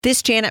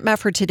This Janet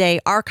Mefford Today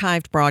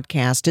archived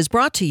broadcast is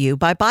brought to you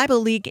by Bible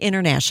League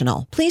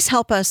International. Please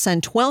help us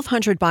send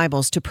 1,200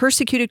 Bibles to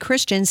persecuted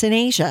Christians in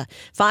Asia.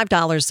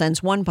 $5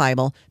 sends one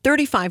Bible,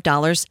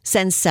 $35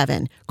 sends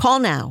 7. Call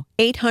now,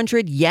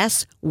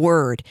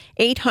 800-YES-WORD,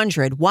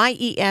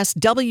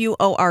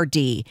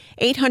 800-YESWORD,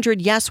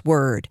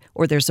 800-YES-WORD,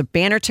 or there's a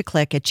banner to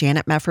click at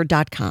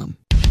janetmefford.com.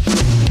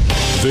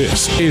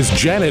 This is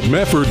Janet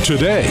Mefford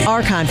Today.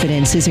 Our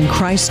confidence is in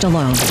Christ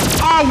alone.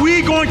 Are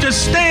we going to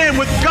stand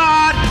with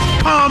God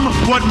come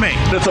what may?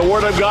 If the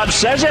Word of God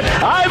says it,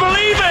 I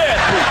believe it.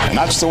 And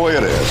that's the way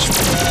it is.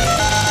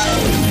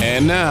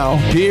 And now,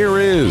 here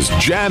is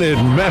Janet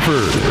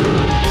Mefford.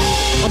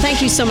 Well,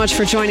 thank you so much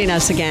for joining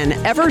us again.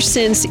 Ever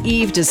since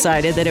Eve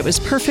decided that it was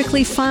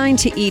perfectly fine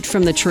to eat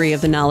from the tree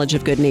of the knowledge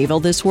of good and evil,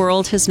 this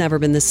world has never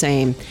been the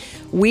same.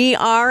 We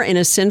are in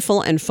a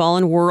sinful and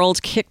fallen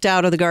world, kicked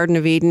out of the Garden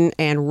of Eden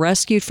and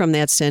rescued from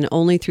that sin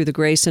only through the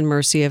grace and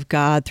mercy of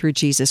God through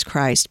Jesus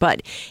Christ.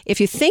 But if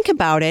you think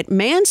about it,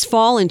 man's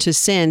fall into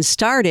sin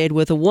started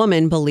with a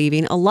woman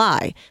believing a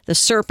lie. The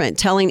serpent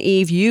telling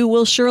Eve, "You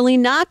will surely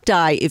not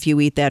die if you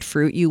eat that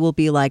fruit. You will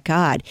be like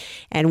God."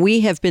 And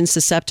we have been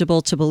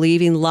susceptible to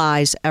believing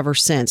lies ever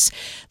since.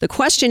 The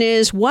question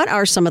is, what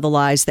are some of the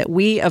lies that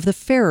we of the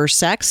fairer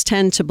sex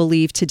tend to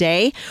believe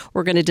today?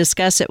 We're going to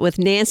discuss it with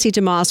Nancy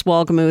DeMoss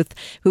Wolgemuth,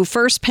 who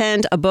first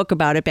penned a book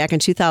about it back in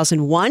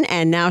 2001,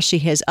 and now she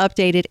has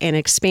updated and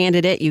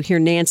expanded it. You hear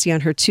Nancy on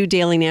her 2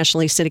 daily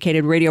nationally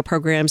syndicated radio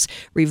programs,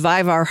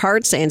 Revive Our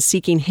Hearts and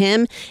Seeking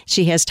Him.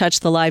 She has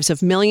touched the lives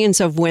of millions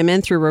of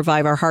women through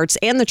Revive Our Hearts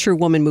and the True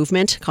Woman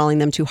Movement, calling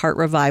them to heart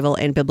revival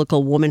and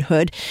biblical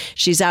womanhood.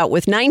 She's out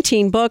with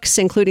 19 books,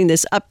 including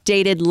this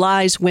updated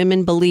Lies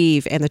Women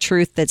Believe and the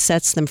Truth That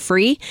Sets Them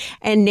Free.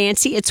 And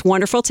Nancy, it's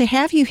wonderful to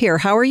have you here.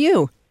 How are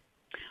you?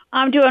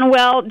 I'm doing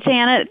well,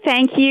 Janet.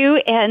 Thank you.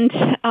 And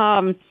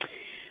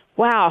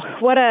wow,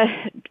 what a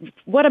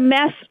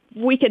mess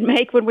we can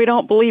make when we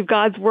don't believe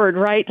God's word,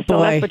 right?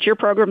 So that's what your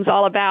program's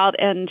all about,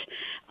 and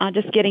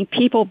just getting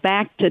people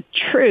back to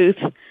truth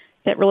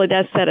that really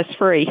does set us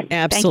free.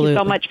 Absolutely. Thank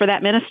you so much for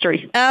that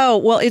ministry. Oh,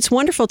 well, it's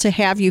wonderful to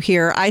have you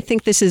here. I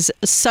think this is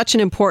such an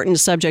important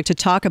subject to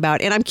talk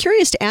about. And I'm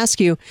curious to ask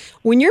you,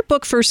 when your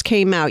book first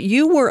came out,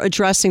 you were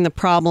addressing the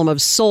problem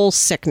of soul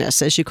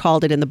sickness, as you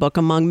called it in the book,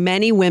 among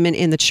many women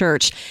in the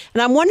church.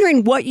 And I'm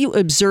wondering what you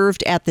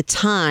observed at the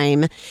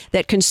time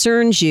that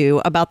concerns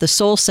you about the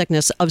soul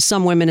sickness of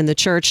some women in the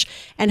church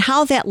and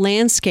how that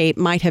landscape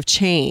might have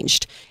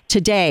changed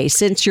today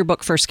since your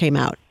book first came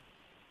out.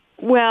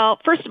 Well,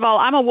 first of all,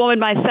 I'm a woman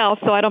myself,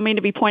 so I don't mean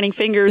to be pointing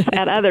fingers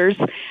at others,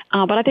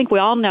 but I think we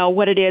all know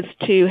what it is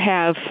to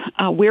have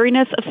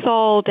weariness of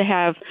soul, to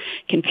have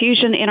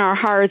confusion in our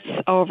hearts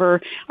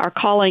over our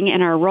calling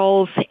and our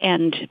roles,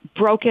 and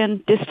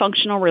broken,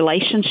 dysfunctional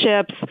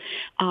relationships,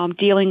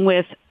 dealing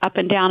with up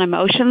and down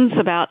emotions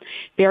about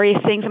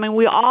various things. I mean,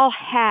 we all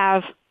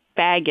have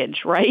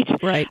baggage, right?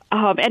 Right.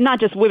 And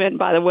not just women,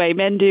 by the way,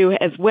 men do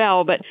as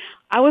well, but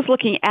I was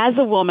looking as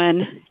a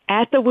woman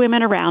at the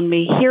women around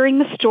me, hearing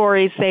the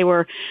stories they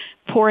were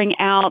pouring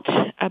out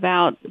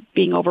about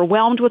being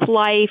overwhelmed with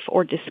life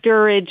or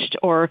discouraged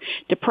or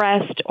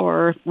depressed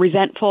or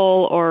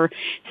resentful or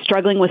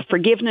struggling with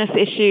forgiveness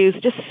issues,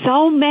 just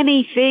so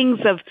many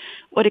things of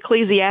what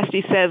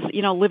Ecclesiastes says,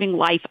 living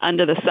life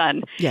under the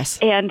sun. Yes.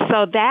 And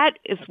so that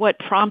is what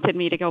prompted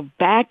me to go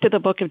back to the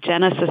book of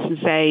Genesis and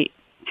say,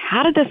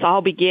 how did this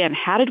all begin?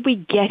 How did we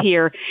get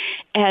here?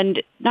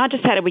 And not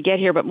just how did we get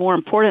here, but more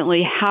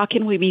importantly, how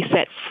can we be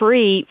set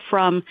free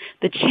from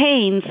the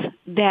chains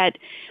that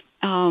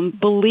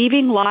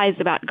believing lies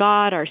about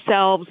God,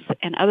 ourselves,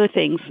 and other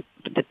things,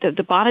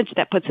 the bondage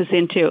that puts us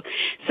into.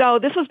 So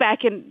this was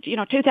back in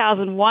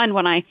 2001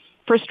 when I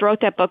first wrote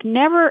that book,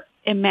 never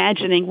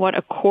imagining what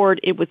a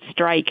chord it would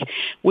strike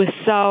with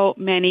so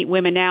many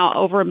women. Now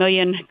over 1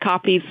 million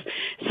copies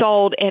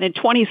sold and in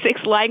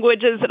 26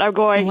 languages. And I'm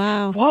going,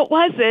 wow. What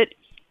was it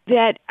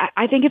that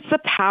I think it's the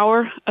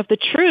power of the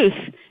truth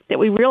that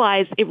we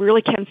realize it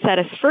really can set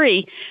us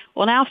free.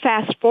 Well, now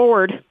fast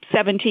forward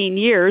 17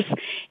 years,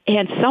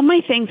 and so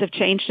many things have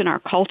changed in our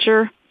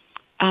culture.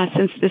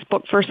 Since this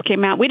book first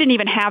came out, we didn't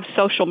even have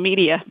social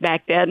media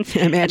back then.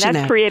 Imagine and that's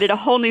that. created a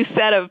whole new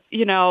set of,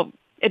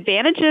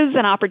 advantages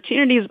and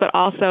opportunities, but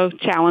also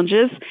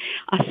challenges,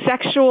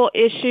 sexual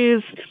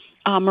issues,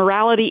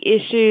 morality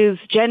issues,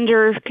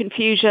 gender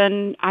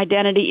confusion,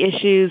 identity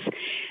issues.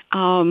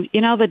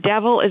 The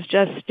devil is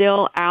just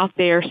still out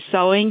there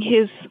sowing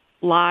his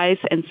lies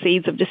and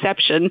seeds of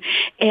deception,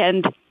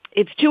 and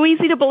it's too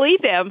easy to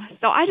believe them.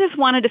 So I just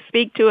wanted to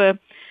speak to a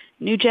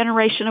new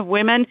generation of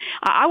women.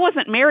 I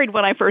wasn't married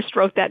when I first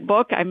wrote that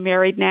book. I'm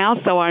married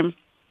now, so I'm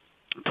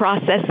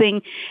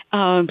processing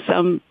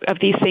some of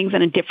these things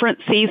in a different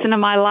season of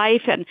my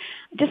life, and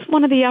just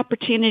wanted the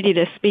opportunity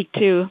to speak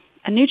to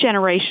a new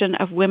generation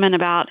of women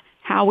about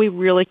how we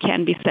really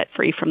can be set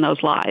free from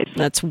those lies.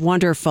 That's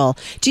wonderful.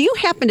 Do you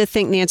happen to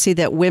think, Nancy,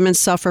 that women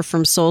suffer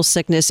from soul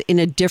sickness in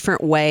a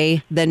different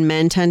way than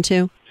men tend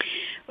to?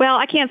 Well,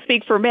 I can't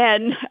speak for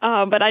men,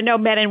 but I know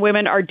men and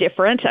women are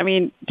different. I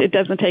mean, it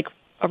doesn't take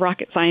a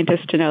rocket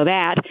scientist to know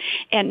that.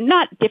 And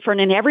not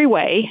different in every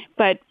way,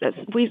 but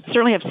we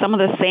certainly have some of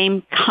the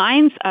same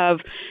kinds of,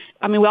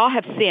 we all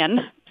have sin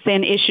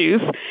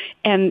issues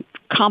and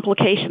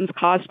complications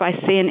caused by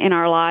sin in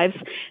our lives.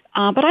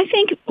 But I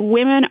think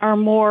women are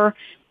more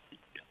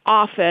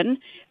often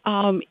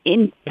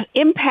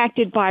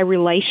impacted by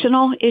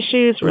relational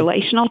issues,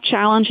 relational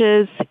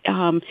challenges,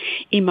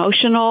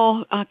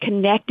 emotional,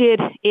 connected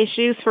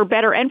issues, for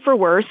better and for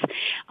worse.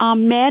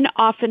 Men,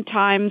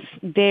 oftentimes,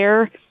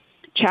 their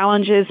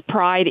challenges,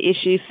 pride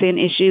issues, sin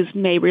issues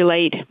may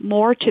relate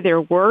more to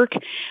their work,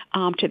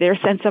 to their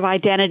sense of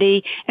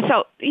identity. And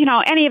so,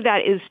 any of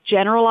that is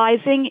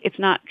generalizing. It's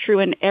not true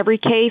in every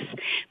case.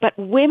 But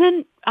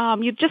women,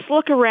 you just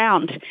look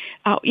around.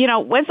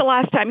 When's the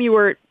last time you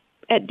were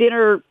at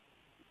dinner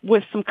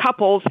with some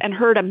couples and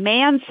heard a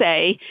man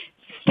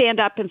stand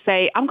up and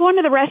say, "I'm going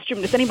to the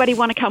restroom. Does anybody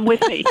want to come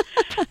with me?"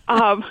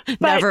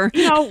 Never.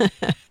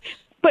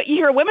 But you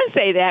hear women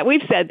say that.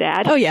 We've said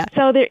that. Oh, yeah.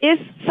 So there is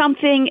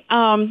something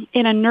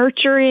in a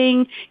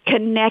nurturing,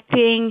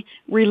 connecting,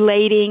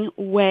 relating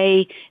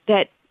way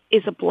that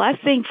is a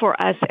blessing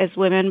for us as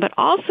women, but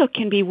also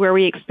can be where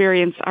we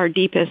experience our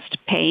deepest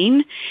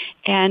pain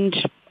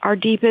and our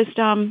deepest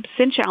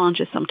sin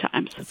challenges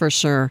sometimes. For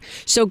sure.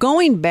 So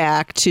going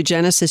back to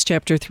Genesis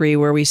chapter 3,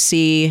 where we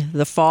see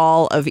the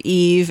fall of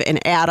Eve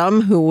and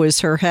Adam, who was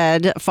her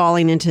head,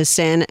 falling into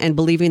sin and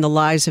believing the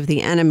lies of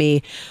the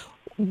enemy,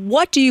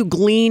 what do you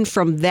glean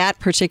from that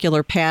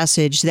particular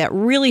passage that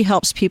really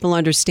helps people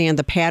understand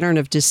the pattern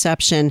of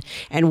deception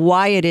and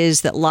why it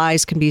is that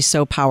lies can be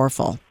so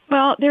powerful?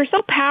 Well, they're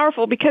so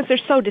powerful because they're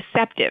so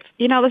deceptive.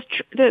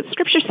 The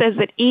scripture says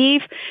that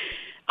Eve,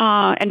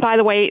 and by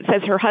the way, it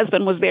says her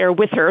husband was there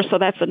with her, so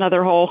that's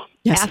another whole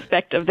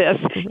aspect of this.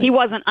 He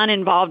wasn't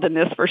uninvolved in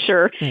this for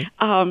sure.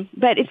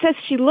 But it says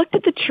she looked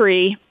at the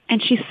tree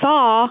and she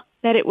saw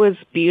that it was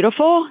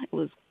beautiful. It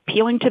was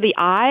appealing to the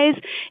eyes.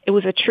 It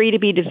was a tree to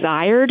be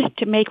desired,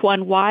 to make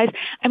one wise.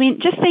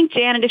 Just think,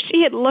 Janet, if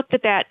she had looked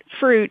at that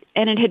fruit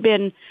and it had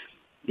been,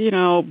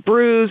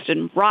 bruised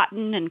and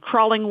rotten and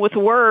crawling with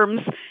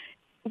worms,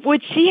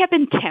 would she have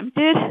been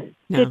tempted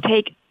to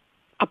take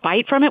a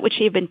bite from it? Would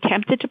she have been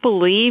tempted to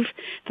believe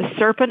the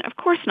serpent? Of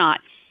course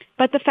not.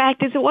 But the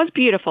fact is, it was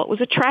beautiful. It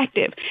was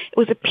attractive. It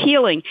was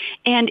appealing.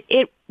 And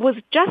it was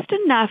just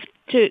enough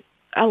to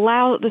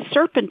allow the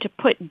serpent to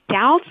put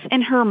doubts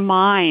in her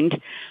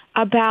mind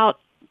about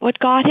what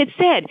God had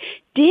said.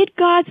 Did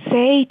God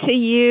say to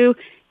you,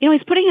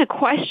 he's putting a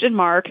question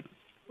mark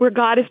where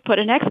God has put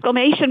an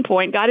exclamation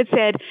point. God had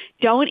said,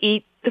 don't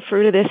eat the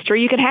fruit of this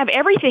tree. You can have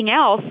everything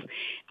else.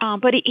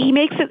 But he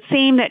makes it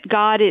seem that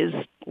God is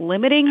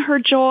limiting her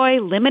joy,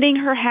 limiting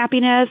her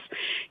happiness.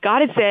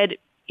 God had said,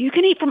 you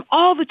can eat from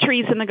all the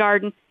trees in the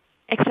garden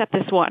except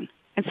this one.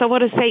 And so what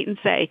does Satan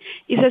say?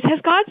 He says, has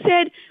God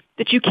said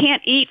that you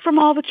can't eat from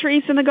all the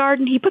trees in the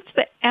garden? He puts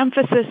the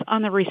emphasis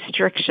on the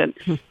restriction,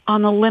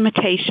 on the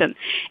limitation.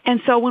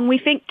 And so when we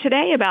think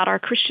today about our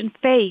Christian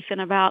faith and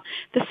about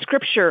the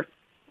scripture,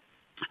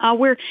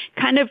 we're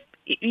kind of,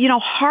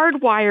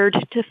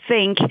 hardwired to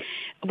think,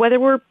 whether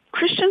we're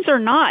Christians or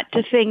not,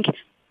 to think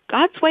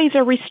God's ways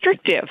are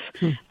restrictive.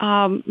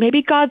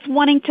 Maybe God's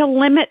wanting to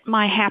limit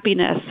my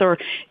happiness, or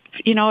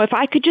if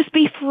I could just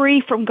be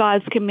free from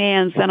God's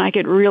commands, then I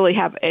could really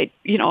have a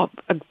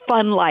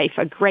fun life,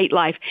 a great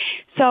life.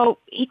 So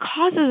he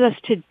causes us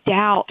to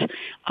doubt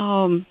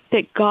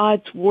that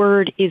God's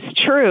word is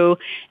true,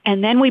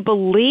 and then we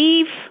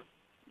believe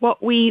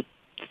what we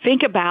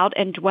think about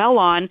and dwell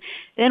on,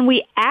 then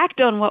we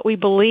act on what we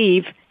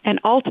believe, and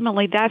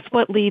ultimately that's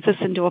what leads us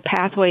into a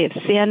pathway of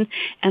sin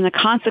and the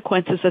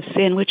consequences of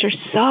sin, which are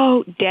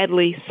so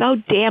deadly, so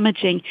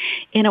damaging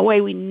in a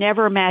way we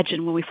never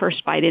imagined when we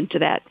first bite into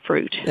that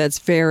fruit. That's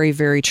very,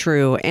 very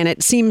true. And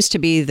it seems to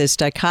be this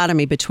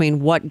dichotomy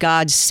between what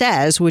God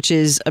says, which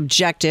is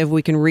objective.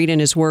 We can read in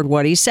his word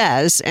what he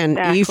says. And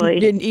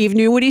Eve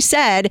knew what he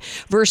said,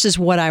 versus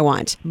what I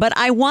want. But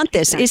I want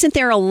this. Isn't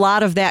there a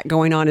lot of that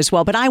going on as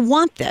well? But I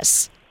want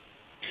this.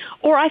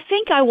 Or I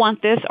think I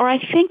want this, or I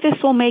think this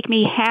will make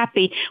me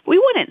happy. We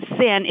wouldn't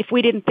sin if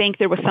we didn't think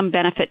there was some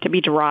benefit to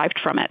be derived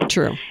from it.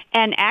 True.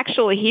 And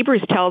actually,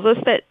 Hebrews tells us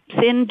that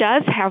sin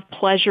does have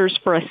pleasures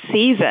for a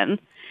season,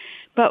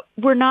 but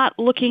we're not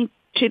looking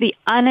to the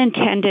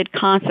unintended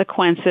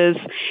consequences.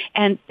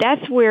 And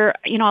that's where,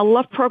 I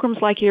love programs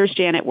like yours,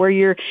 Janet, where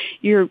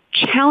you're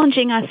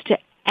challenging us to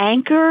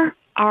anchor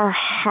our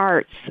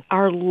hearts,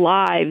 our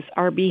lives,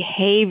 our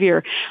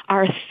behavior,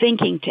 our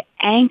thinking, to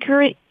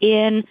anchor it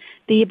in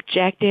the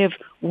objective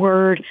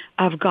word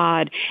of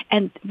God.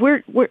 And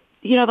we're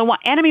the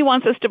enemy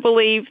wants us to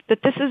believe that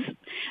this is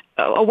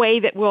a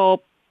way that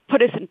will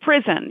put us in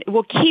prison. It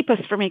will keep us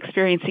from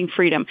experiencing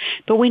freedom.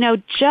 But we know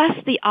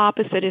just the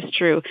opposite is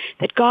true,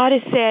 that God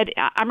has said,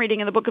 I'm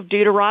reading in the book of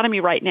Deuteronomy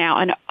right now,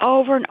 and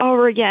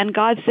over again,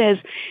 God says,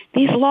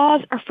 these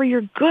laws are for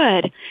your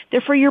good.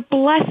 They're for your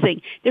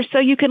blessing. They're so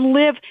you can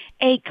live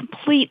a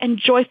complete and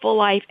joyful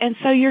life, and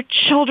so your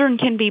children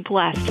can be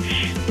blessed.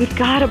 we've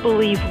got to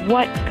believe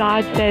what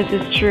God says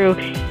is true,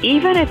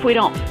 even if we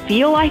don't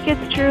feel like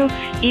it's true,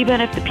 even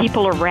if the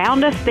people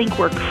around us think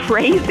we're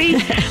crazy.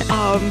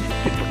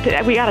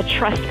 We got to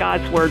trust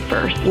God's word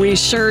first. We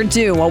sure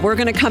do. Well, we're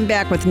going to come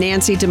back with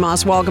Nancy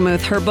DeMoss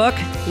Wolgemuth, her book,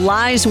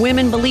 Lies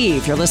Women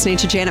Believe. You're listening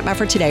to Janet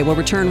Mefford Today. We'll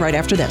return right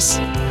after this.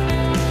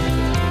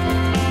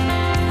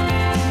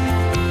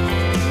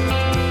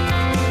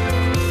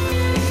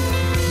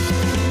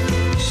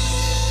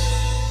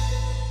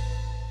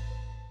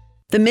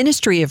 The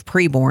Ministry of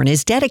Preborn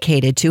is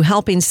dedicated to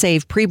helping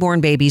save preborn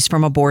babies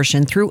from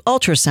abortion through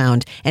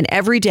ultrasound, and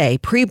every day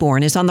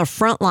Preborn is on the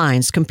front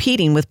lines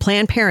competing with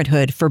Planned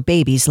Parenthood for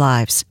babies'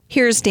 lives.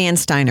 Here's Dan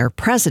Steiner,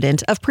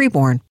 president of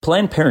Preborn.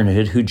 Planned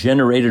Parenthood, who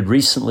generated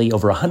recently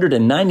over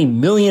 $190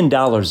 million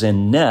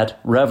in net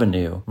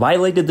revenue,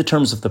 violated the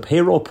terms of the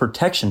Payroll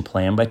Protection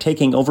Plan by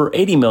taking over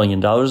 $80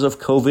 million of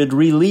COVID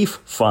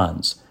relief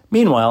funds.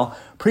 Meanwhile,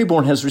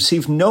 Preborn has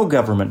received no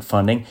government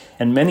funding,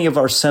 and many of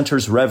our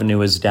centers'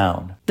 revenue is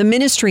down. The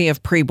Ministry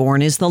of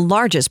Preborn is the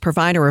largest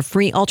provider of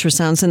free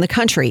ultrasounds in the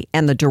country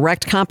and the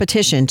direct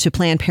competition to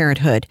Planned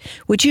Parenthood.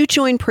 Would you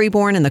join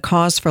Preborn in the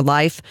cause for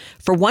life?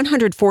 For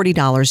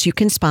 $140, you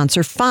can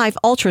sponsor 5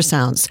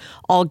 ultrasounds.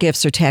 All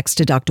gifts are tax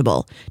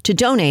deductible. To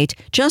donate,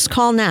 just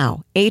call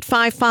now,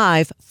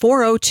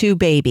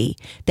 855-402-BABY.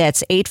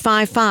 That's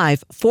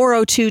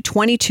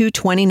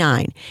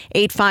 855-402-2229.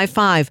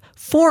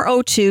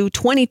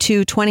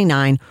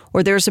 855-402-2229,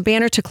 or there's a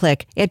banner to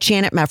click at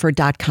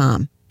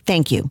janetmefford.com.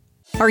 Thank you.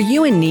 Are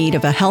you in need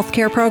of a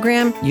healthcare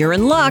program? You're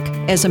in luck.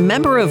 As a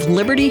member of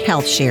Liberty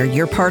Health Share,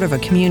 you're part of a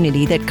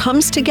community that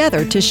comes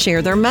together to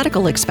share their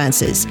medical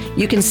expenses.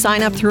 You can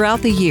sign up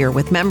throughout the year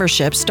with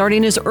membership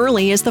starting as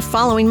early as the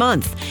following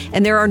month,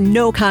 and there are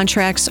no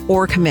contracts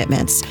or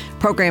commitments.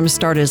 Programs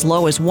start as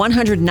low as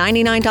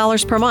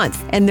 $199 per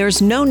month, and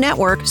there's no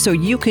network, so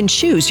you can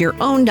choose your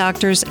own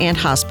doctors and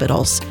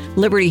hospitals.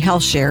 Liberty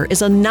Health Share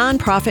is a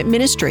nonprofit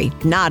ministry,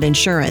 not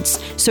insurance,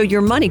 so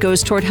your money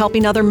goes toward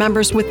helping other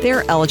members with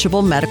their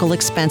eligible medical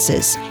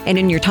expenses. And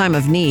in your time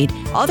of need,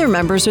 other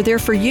members are there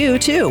for you,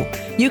 too.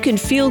 You can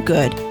feel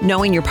good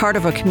knowing you're part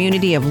of a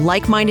community of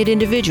like-minded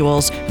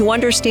individuals who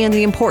understand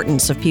the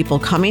importance of people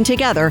coming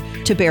together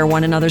to bear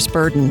one another's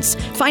burdens.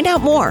 Find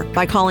out more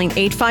by calling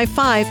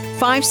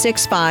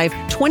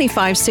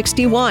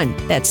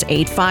 855-565-2561. That's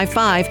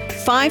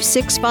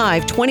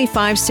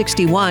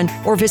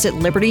 855-565-2561, or visit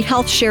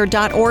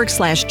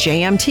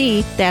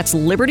libertyhealthshare.org/JMT. That's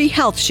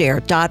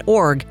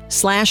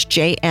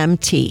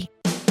libertyhealthshare.org/JMT.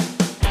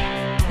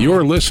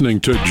 You're listening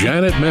to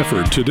Janet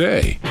Mefford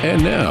Today.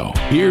 And now,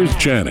 here's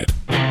Janet.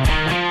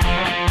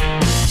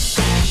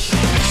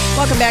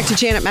 Welcome back to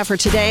Janet Mefford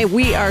Today.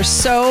 We are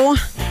so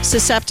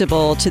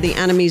susceptible to the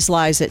enemy's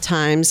lies at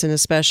times, and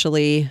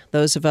especially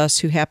those of us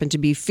who happen to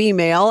be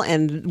female,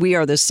 and we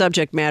are the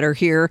subject matter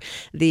here,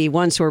 the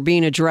ones who are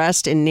being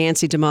addressed in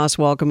Nancy DeMoss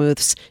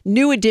Wolgemuth's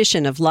new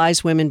edition of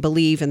Lies Women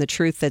Believe and the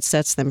Truth That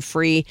Sets Them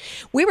Free.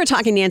 We were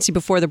talking, Nancy,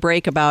 before the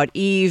break about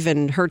Eve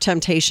and her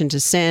temptation to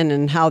sin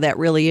and how that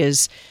really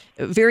is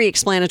very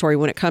explanatory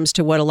when it comes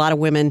to what a lot of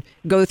women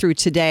go through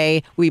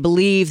today. We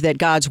believe that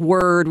God's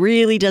word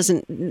really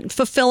doesn't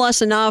fulfill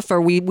us enough,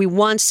 or we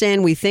want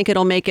sin, we think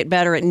it'll make it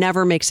better, it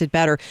never makes it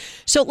better.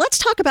 So let's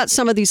talk about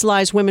some of these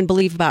lies women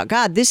believe about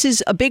God. This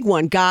is a big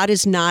one. God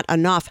is not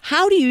enough.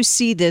 How do you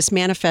see this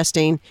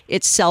manifesting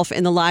itself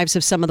in the lives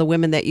of some of the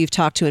women that you've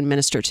talked to and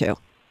minister to?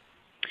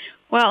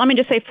 Well, let me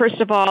just say, first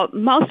of all,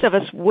 most of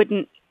us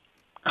wouldn't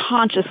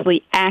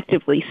consciously,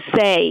 actively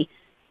say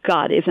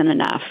God isn't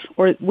enough,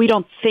 or we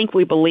don't think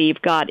we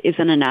believe God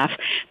isn't enough.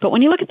 But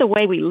when you look at the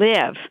way we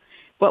live,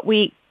 what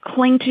we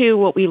cling to,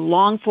 what we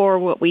long for,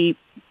 what we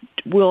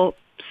will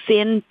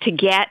sin to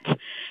get,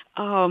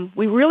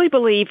 we really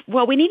believe,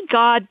 well, we need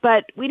God,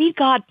 but we need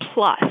God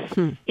plus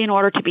in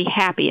order to be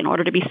happy, in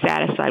order to be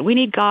satisfied. We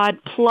need God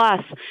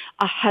plus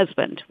a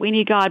husband. We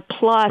need God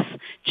plus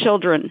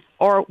children,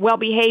 or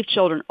well-behaved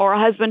children, or a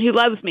husband who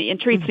loves me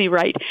and treats me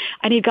right.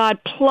 I need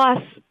God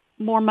plus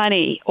more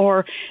money,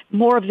 or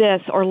more of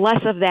this, or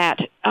less of that.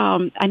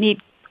 I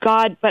need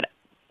God, but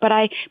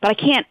I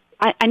can't.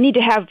 I need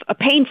to have a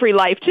pain-free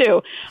life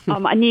too.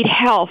 I need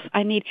health.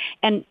 And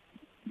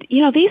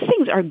these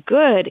things are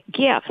good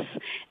gifts.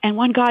 And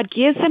when God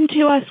gives them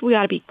to us, we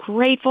ought to be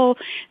grateful.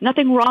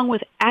 Nothing wrong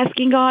with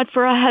asking God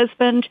for a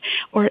husband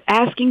or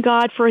asking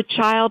God for a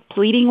child,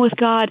 pleading with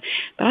God.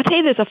 But I'll tell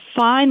you, there's a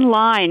fine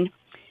line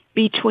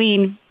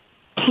between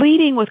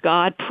pleading with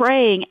God,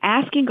 praying,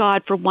 asking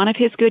God for one of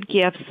his good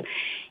gifts,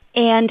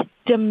 and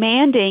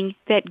demanding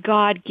that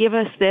God give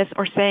us this,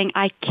 or saying,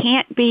 I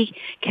can't be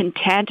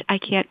content, I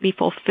can't be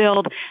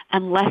fulfilled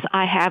unless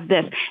I have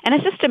this. And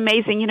it's just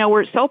amazing,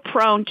 we're so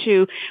prone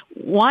to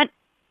want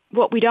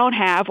what we don't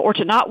have, or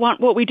to not want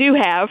what we do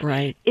have,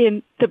 right,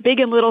 in the big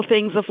and little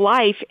things of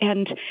life.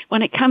 And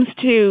when it comes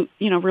to,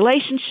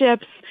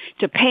 relationships,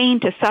 to pain,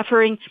 to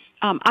suffering,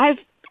 I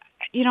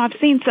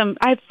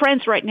have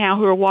friends right now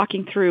who are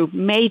walking through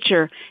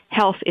major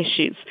health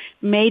issues,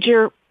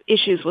 major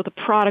issues with a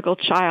prodigal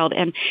child.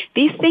 And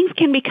these things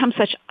can become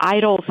such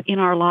idols in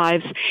our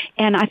lives.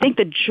 And I think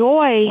the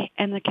joy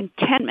and the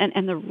contentment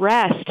and the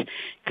rest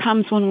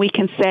comes when we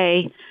can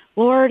say,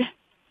 Lord,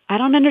 I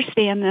don't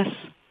understand this.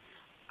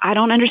 I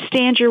don't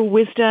understand your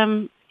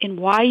wisdom in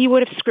why you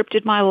would have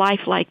scripted my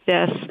life like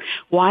this,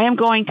 why I'm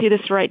going through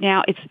this right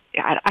now.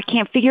 I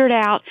can't figure it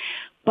out,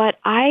 but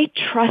I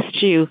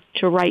trust you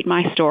to write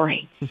my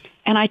story.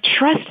 And I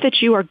trust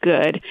that you are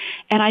good.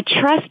 And I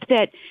trust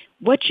that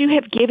what you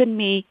have given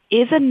me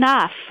is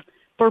enough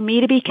for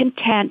me to be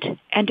content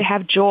and to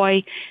have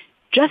joy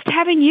just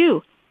having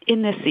you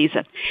in this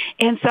season.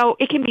 And so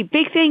it can be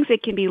big things,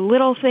 it can be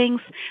little things,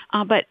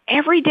 but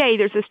every day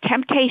there's this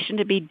temptation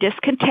to be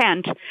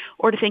discontent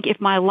or to think if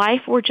my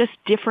life were just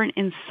different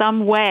in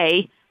some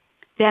way,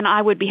 then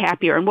I would be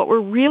happier. And what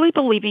we're really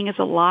believing is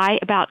a lie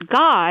about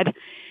God,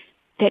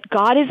 that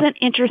God isn't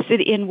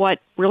interested in what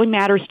really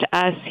matters to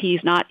us.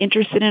 He's not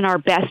interested in our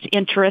best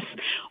interests,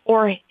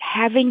 or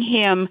having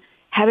Him,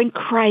 having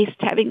Christ,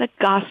 having the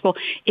gospel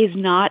is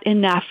not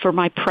enough for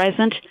my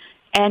present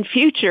and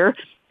future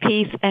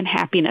peace and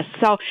happiness.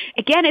 So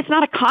again, it's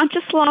not a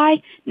conscious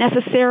lie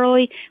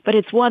necessarily, but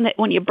it's one that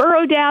when you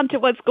burrow down to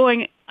what's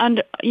going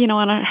under, in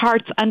our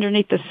hearts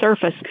underneath the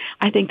surface,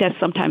 I think that's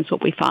sometimes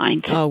what we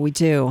find. Oh, we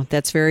do.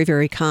 That's very,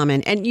 very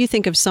common. And you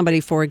think of somebody,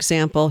 for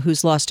example,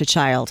 who's lost a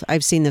child.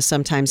 I've seen this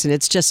sometimes, and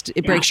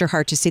it breaks your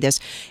heart to see this.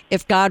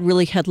 If God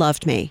really had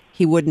loved me,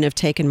 He wouldn't have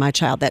taken my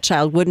child. That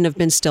child wouldn't have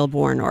been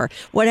stillborn, or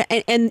what.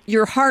 And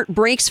your heart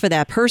breaks for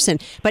that person.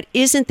 But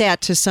isn't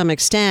that, to some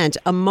extent,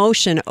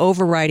 emotion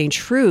overriding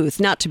truth?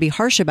 Not to be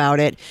harsh about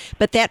it,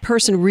 but that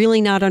person really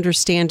not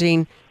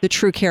understanding the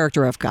true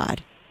character of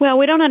God. Well,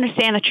 we don't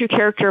understand the true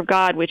character of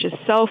God, which is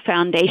so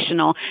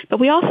foundational, but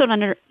we also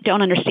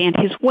don't understand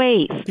His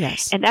ways.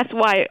 Yes. And that's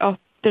why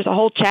there's a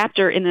whole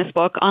chapter in this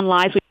book on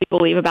lies we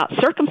believe about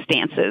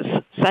circumstances,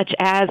 such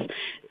as,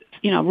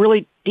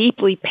 really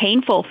deeply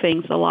painful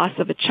things, the loss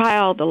of a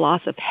child, the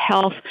loss of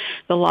health,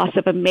 the loss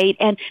of a mate.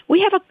 And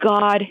we have a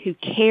God who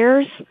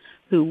cares,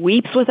 who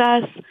weeps with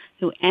us,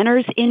 who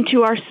enters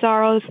into our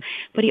sorrows,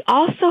 but He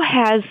also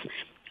has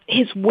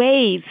His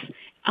ways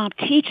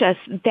teach us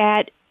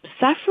that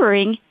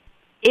suffering,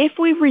 if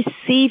we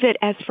receive it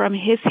as from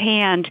His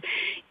hand,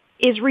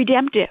 is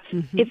redemptive.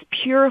 Mm-hmm. It's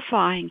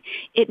purifying.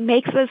 It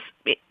makes us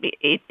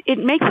it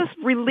makes us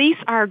release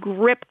our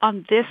grip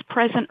on this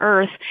present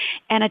earth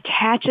and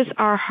attaches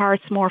our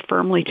hearts more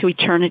firmly to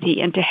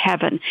eternity and to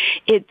heaven.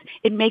 It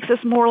makes us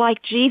more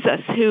like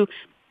Jesus, who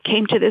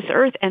came to this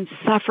earth and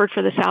suffered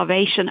for the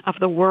salvation of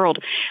the world.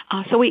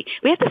 So we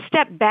have to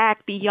step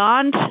back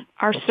beyond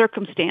our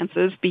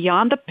circumstances,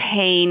 beyond the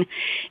pain.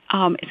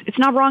 It's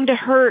not wrong to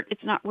hurt.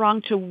 It's not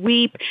wrong to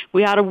weep.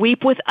 We ought to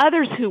weep with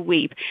others who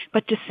weep,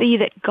 but to see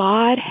that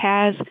God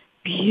has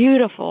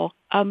beautiful,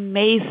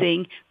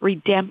 amazing,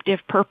 redemptive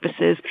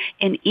purposes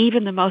in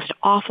even the most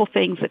awful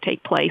things that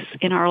take place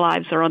in our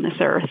lives or on this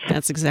earth.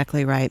 That's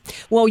exactly right.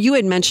 Well, you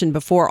had mentioned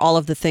before all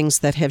of the things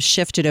that have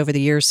shifted over the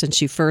years since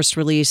you first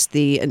released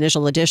the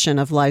initial edition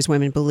of Lies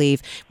Women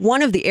Believe.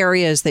 One of the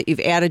areas that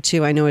you've added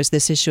to, I know, is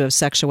this issue of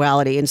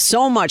sexuality. And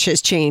so much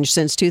has changed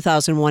since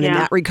 2001 in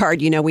that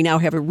regard. We now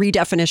have a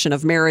redefinition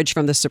of marriage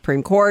from the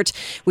Supreme Court.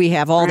 We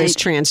have all this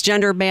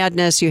transgender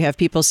madness. You have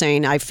people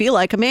saying, I feel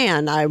like a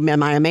man.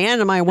 Am I a man?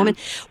 Am I a woman?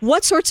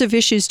 What sorts of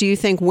issues do you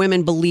think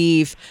women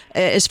believe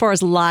as far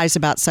as lies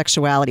about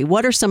sexuality?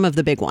 What are some of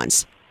the big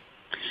ones?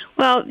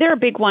 Well, there are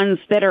big ones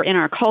that are in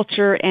our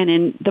culture and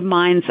in the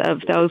minds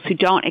of those who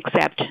don't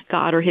accept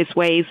God or His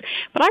ways.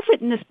 But I've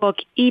written this book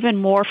even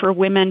more for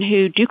women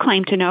who do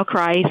claim to know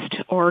Christ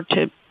or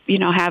to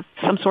have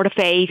some sort of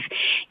faith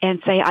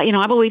and say,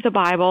 I believe the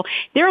Bible.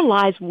 There are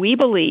lies we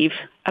believe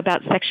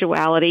about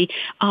sexuality.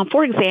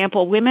 For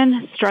example,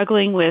 women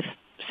struggling with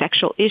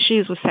sexual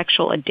issues, with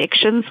sexual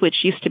addictions,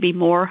 which used to be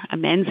more a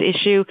men's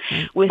issue,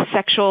 with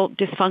sexual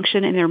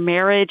dysfunction in their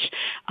marriage,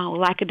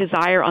 lack of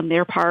desire on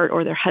their part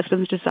or their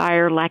husband's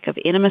desire, lack of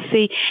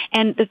intimacy.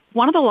 And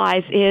one of the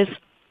lies is,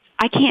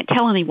 I can't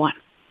tell anyone.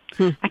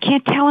 I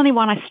can't tell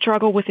anyone I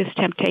struggle with this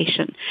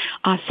temptation.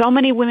 So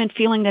many women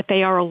feeling that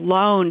they are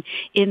alone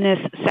in this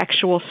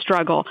sexual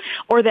struggle,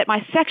 or that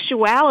my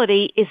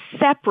sexuality is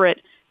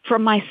separate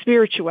from my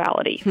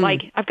spirituality.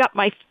 Like, I've got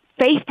my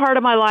faith part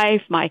of my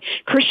life, my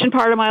Christian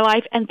part of my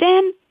life, and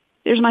then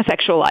there's my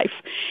sexual life.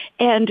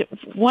 And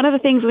one of the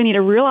things we need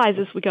to realize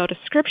as we go to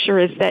Scripture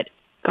is that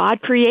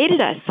God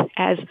created us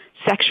as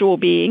sexual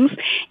beings,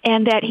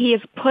 and that He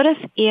has put us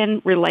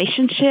in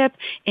relationship,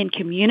 in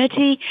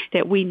community,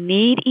 that we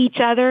need each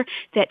other,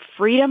 that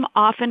freedom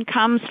often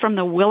comes from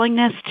the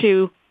willingness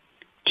to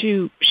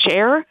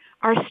share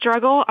our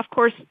struggle. Of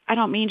course, I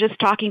don't mean just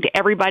talking to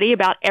everybody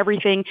about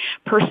everything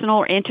personal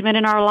or intimate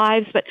in our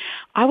lives, but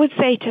I would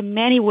say to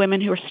many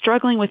women who are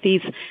struggling with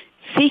these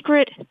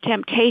secret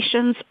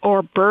temptations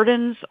or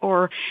burdens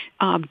or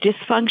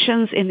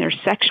dysfunctions in their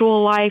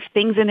sexual life,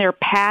 things in their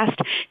past,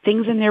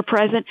 things in their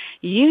present,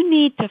 you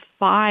need to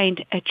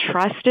find a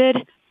trusted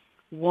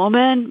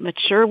woman,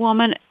 mature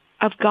woman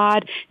of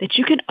God that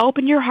you can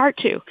open your heart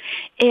to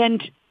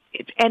and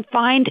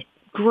find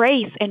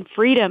grace and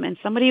freedom, and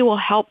somebody will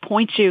help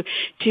point you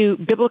to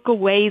biblical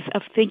ways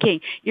of thinking.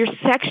 Your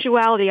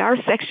sexuality, our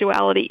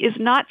sexuality, is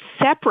not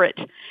separate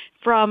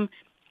from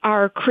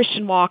our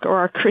Christian walk or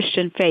our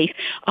Christian faith.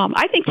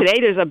 I think today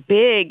there's a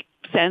big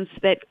sense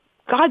that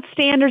God's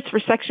standards for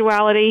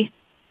sexuality,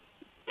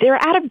 they're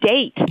out of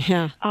date.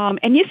 Yeah.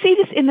 And you see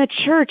this in the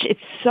church. It's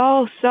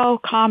so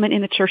common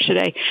in the church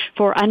today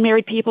for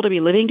unmarried people to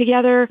be living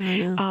together,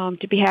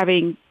 to be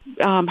having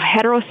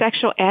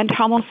heterosexual and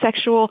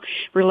homosexual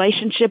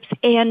relationships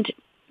and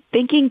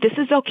thinking this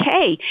is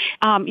okay.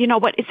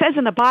 What it says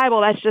in the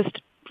Bible, that's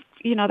just,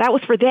 that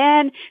was for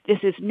then, this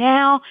is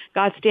now.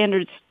 God's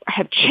standards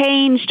have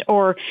changed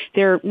or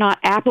they're not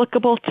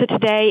applicable to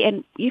today.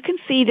 And you can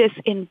see this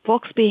in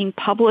books being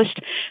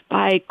published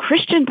by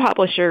Christian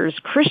publishers,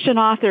 Christian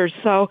authors,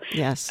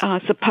 yes.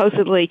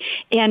 Supposedly.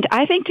 And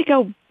I think to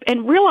go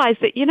and realize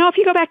that, if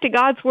you go back to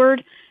God's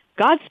Word,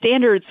 God's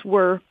standards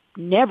were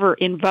never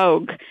in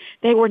vogue.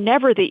 They were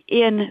never the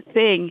in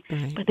thing,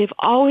 but they've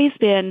always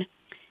been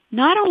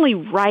not only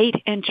right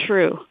and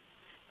true,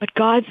 but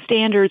God's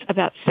standards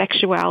about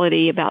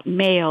sexuality, about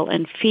male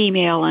and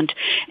female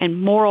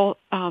and moral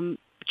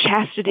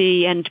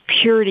chastity and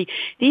purity,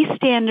 these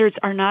standards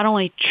are not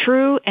only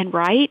true and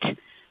right,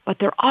 but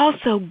they're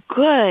also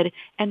good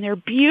and they're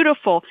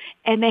beautiful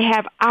and they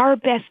have our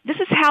best. This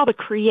is how the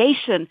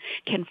creation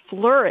can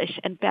flourish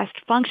and best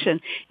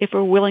function if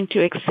we're willing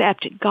to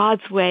accept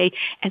God's way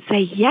and say,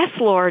 yes,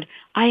 Lord,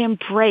 I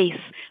embrace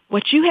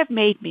what you have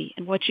made me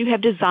and what you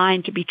have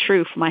designed to be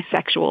true for my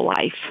sexual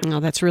life. Oh,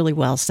 that's really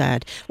well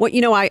said. Well,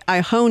 I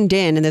honed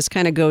in, and this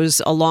kind of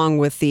goes along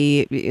with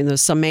the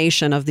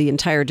summation of the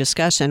entire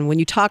discussion. When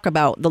you talk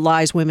about the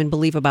lies women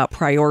believe about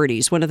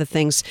priorities, one of the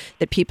things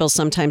that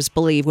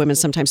women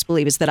sometimes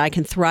believe, is that I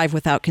can thrive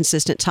without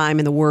consistent time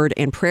in the Word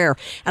and prayer.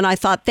 And I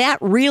thought that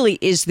really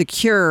is the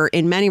cure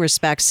in many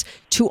respects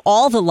to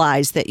all the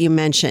lies that you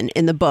mention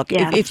in the book.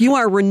 Yes. If you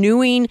are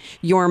renewing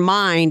your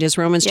mind, as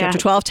Romans chapter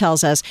 12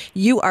 tells us,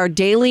 you are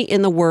daily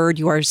in the Word,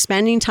 you are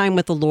spending time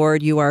with the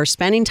Lord, you are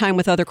spending time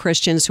with other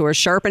Christians who are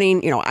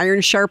sharpening,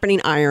 iron sharpening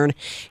iron,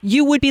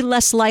 you would be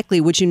less likely,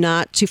 would you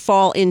not, to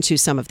fall into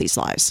some of these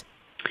lies?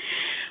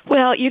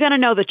 Well, you're going to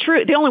know the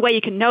truth. The only way you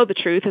can know the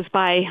truth is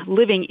by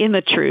living in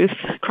the truth.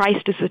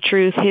 Christ is the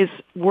truth. His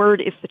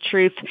word is the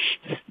truth.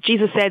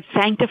 Jesus said,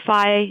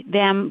 sanctify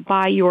them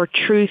by your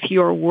truth.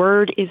 Your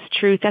word is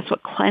truth. That's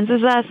what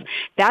cleanses us.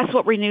 That's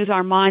what renews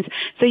our minds.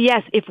 So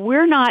yes, if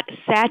we're not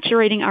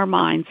saturating our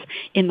minds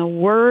in the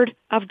word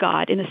of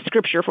God, in the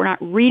scripture, if we're not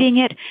reading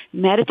it,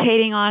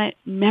 meditating on it,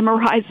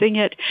 memorizing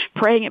it,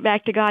 praying it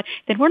back to God,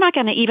 then we're not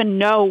going to even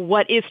know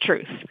what is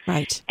truth.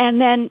 Right. And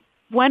then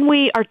when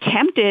we are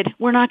tempted,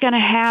 we're not going to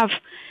have,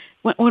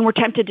 when we're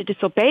tempted to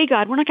disobey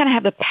God, we're not going to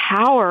have the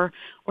power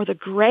or the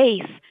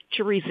grace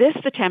to resist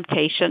the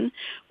temptation.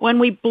 When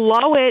we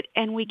blow it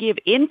and we give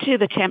into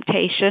the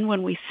temptation,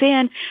 when we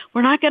sin,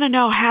 we're not going to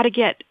know how to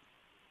get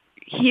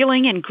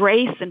healing and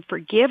grace and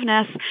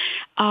forgiveness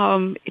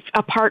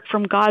apart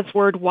from God's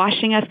word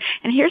washing us.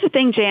 And here's the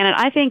thing, Janet,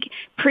 I think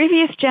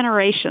previous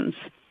generations,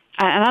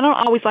 and I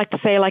don't always like to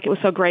say like it was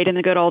so great in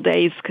the good old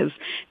days because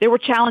there were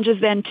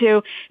challenges then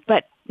too,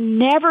 but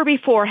never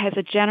before has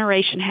a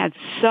generation had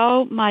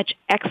so much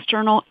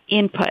external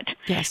input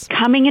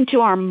coming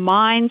into our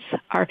minds.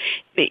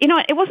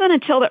 It wasn't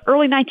until the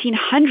early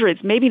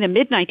 1900s, maybe the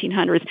mid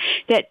 1900s,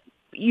 that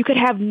you could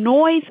have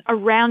noise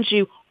around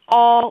you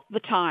all the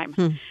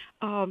time.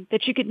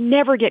 That you could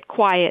never get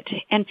quiet.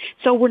 And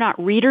so we're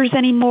not readers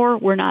anymore.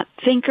 We're not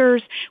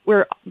thinkers.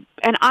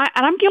 And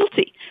I'm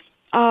guilty.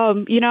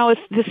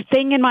 It's this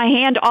thing in my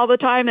hand all the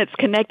time that's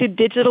connected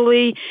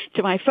digitally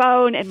to my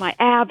phone and my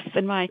apps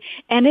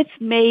and it's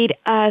made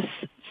us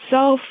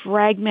so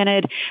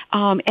fragmented.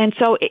 And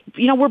so,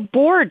 we're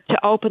bored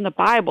to open the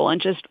Bible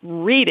and just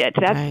read it.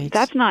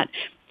 That's not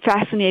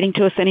fascinating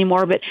to us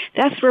anymore, but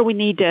that's where we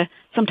need to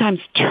sometimes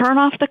turn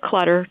off the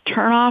clutter,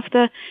 turn off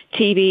the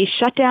TV,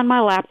 shut down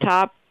my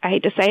laptop. I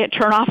hate to say it,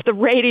 turn off the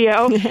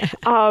radio,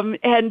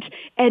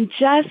 and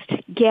just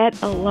get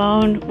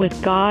alone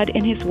with God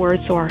and His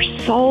Word so our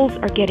souls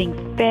are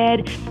getting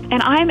fed.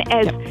 And I'm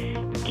as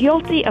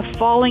guilty of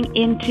falling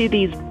into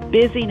these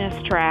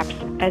busyness traps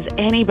as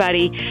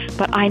anybody,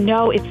 but I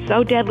know it's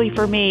so deadly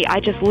for me. I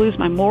just lose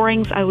my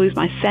moorings. I lose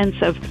my sense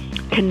of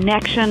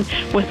connection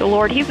with the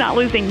Lord. He's not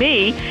losing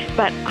me,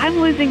 but I'm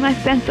losing my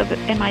sense of it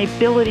and my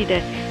ability to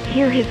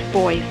hear His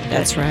voice.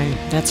 That's right.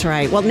 That's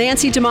right. Well,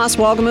 Nancy DeMoss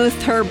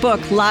Wolgemuth, her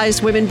book,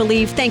 Lies Women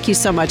Believe. Thank you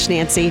so much,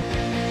 Nancy.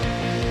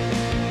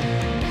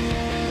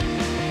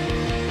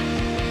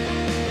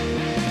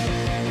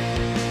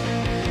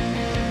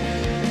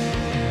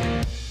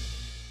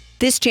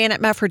 This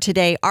Janet Mefford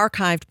Today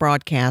archived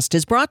broadcast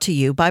is brought to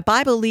you by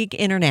Bible League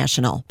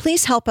International.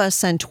 Please help us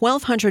send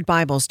 1,200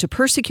 Bibles to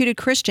persecuted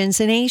Christians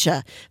in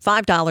Asia.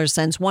 $5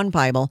 sends one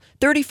Bible,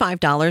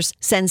 $35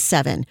 sends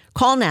 7.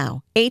 Call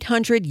now,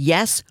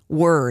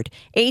 800-YES-WORD,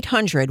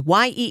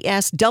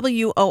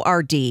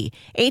 800-YES-WORD,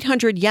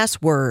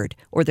 800-YES-WORD,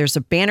 or there's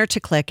a banner to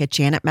click at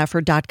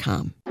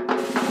janetmefford.com.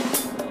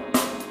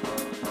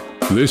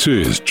 This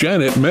is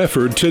Janet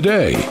Mefford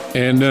Today.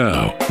 And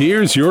now,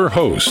 here's your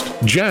host,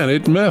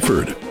 Janet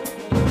Mefford.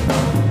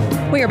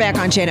 We are back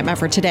on Janet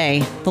Mefford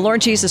Today. The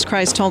Lord Jesus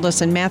Christ told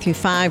us in Matthew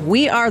 5,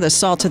 we are the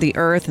salt of the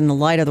earth and the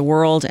light of the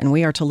world, and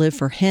we are to live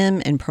for Him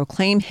and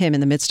proclaim Him in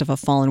the midst of a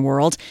fallen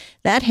world.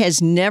 That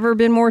has never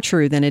been more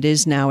true than it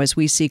is now as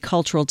we see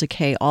cultural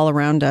decay all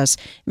around us.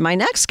 My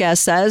next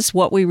guest says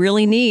what we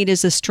really need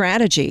is a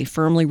strategy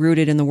firmly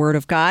rooted in the Word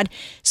of God.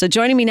 So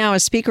joining me now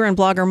is speaker and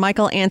blogger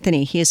Michael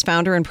Anthony. He is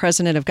founder and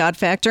president of God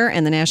Factor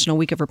and the National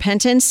Week of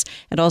Repentance,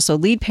 and also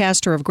lead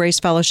pastor of Grace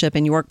Fellowship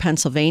in York,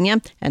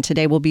 Pennsylvania. And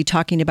today we'll be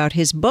talking about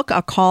his book,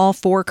 A Call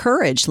for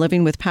Courage,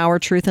 Living with Power,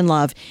 Truth, and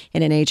Love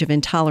in an Age of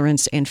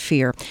Intolerance and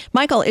Fear.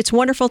 Michael, it's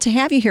wonderful to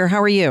have you here.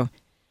 How are you?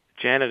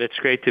 Janet, it's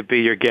great to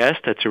be your guest.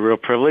 That's a real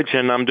privilege,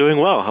 and I'm doing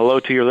well.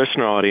 Hello to your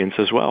listener audience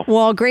as well.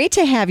 Well, great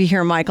to have you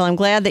here, Michael. I'm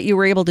glad that you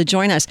were able to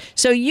join us.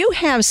 So you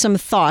have some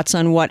thoughts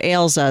on what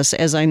ails us,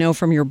 as I know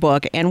from your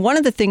book, and one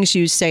of the things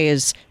you say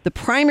is the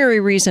primary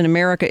reason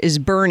America is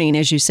burning,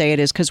 as you say it,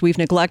 is because we've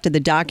neglected the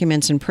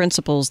documents and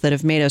principles that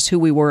have made us who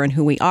we were and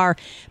who we are.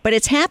 But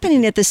it's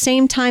happening at the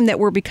same time that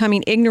we're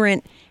becoming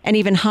ignorant and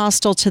even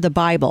hostile to the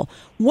Bible.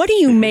 What do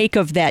you make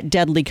of that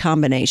deadly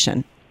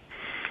combination?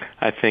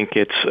 I think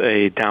it's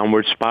a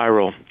downward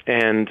spiral,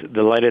 and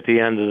the light at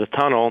the end of the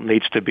tunnel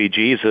needs to be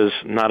Jesus,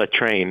 not a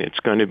train.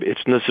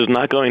 This is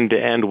not going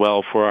to end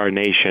well for our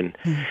nation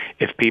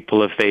if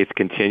people of faith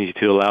continue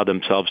to allow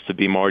themselves to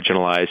be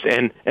marginalized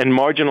and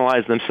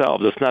marginalize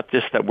themselves. It's not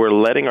just that we're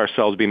letting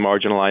ourselves be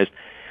marginalized.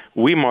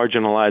 We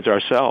marginalize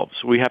ourselves.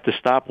 We have to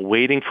stop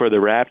waiting for the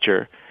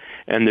rapture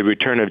and the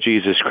return of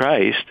Jesus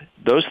Christ.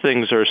 Those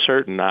things are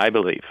certain, I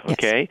believe,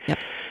 okay? Yes. Yep.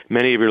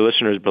 Many of your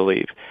listeners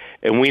believe.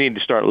 And we need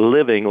to start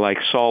living like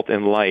salt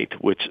and light,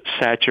 which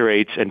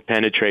saturates and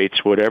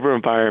penetrates whatever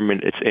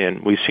environment it's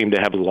in. We seem to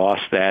have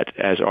lost that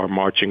as our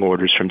marching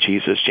orders from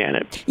Jesus,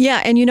 Janet.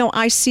 Yeah, and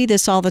I see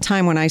this all the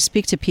time when I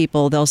speak to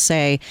people. They'll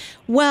say,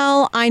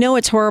 well, I know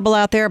it's horrible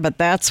out there, but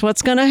that's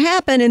what's going to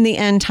happen in the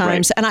end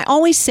times. Right. And I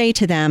always say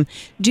to them,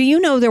 do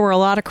you know there were a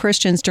lot of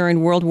Christians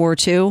during World War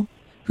II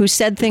who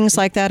said things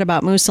like that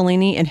about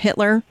Mussolini and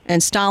Hitler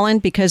and Stalin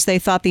because they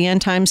thought the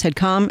end times had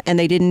come and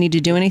they didn't need to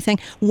do anything?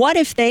 What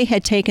if they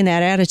had taken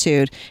that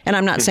attitude? And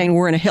I'm not saying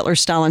we're in a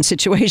Hitler-Stalin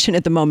situation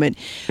at the moment,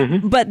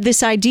 but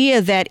this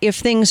idea that if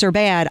things are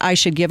bad, I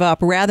should give up,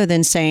 rather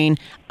than saying,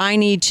 I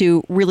need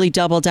to really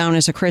double down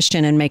as a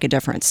Christian and make a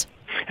difference.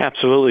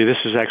 Absolutely. This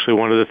is actually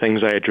one of the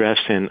things I address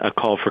in A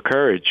Call for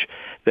Courage,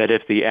 that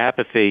if the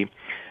apathy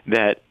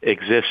that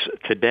exists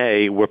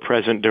today were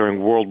present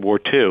during World War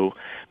II,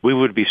 we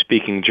would be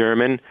speaking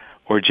German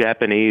or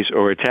Japanese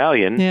or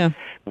Italian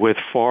with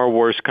far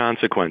worse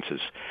consequences.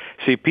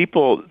 See,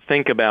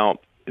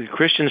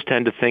 Christians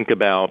tend to think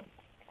about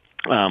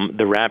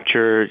the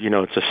rapture,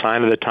 it's a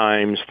sign of the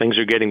times, things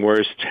are getting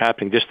worse, it's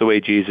happening just the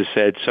way Jesus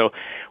said. So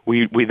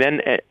we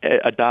then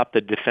adopt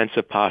a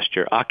defensive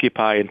posture,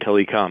 occupy until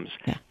He comes.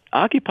 Yeah.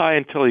 Occupy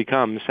until He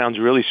comes sounds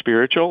really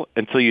spiritual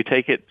until you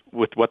take it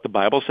with what the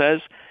Bible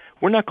says.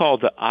 We're not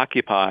called to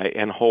occupy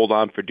and hold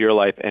on for dear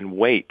life and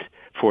wait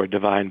for a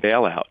divine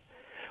bailout.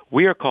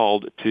 We are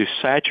called to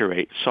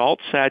saturate.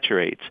 Salt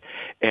saturates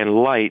and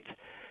light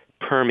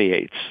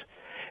permeates.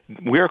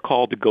 We are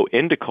called to go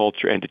into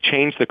culture and to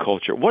change the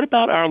culture. What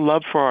about our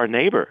love for our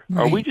neighbor?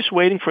 Right. Are we just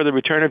waiting for the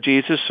return of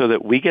Jesus so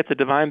that we get the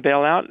divine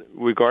bailout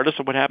regardless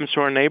of what happens to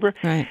our neighbor?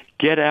 Right.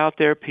 Get out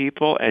there,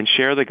 people, and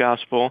share the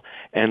gospel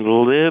and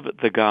live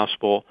the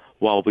gospel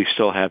while we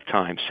still have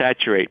time.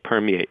 Saturate,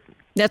 permeate.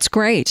 That's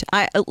great.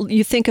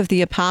 You think of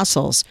the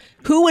apostles.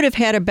 Who would have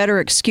had a better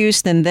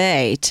excuse than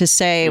they to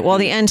say, well,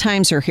 the end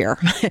times are here,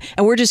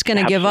 and we're just going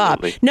to give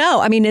up?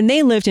 No, and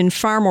they lived in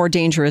far more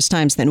dangerous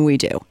times than we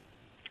do.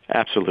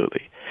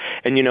 Absolutely.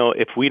 And,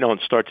 if we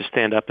don't start to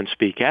stand up and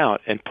speak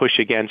out and push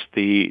against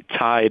the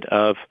tide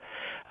of,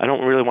 I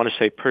don't really want to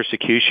say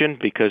persecution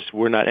because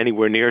we're not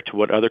anywhere near to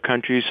what other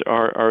countries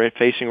are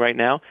facing right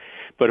now.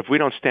 But if we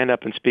don't stand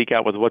up and speak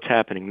out with what's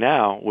happening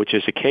now, which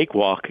is a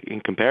cakewalk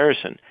in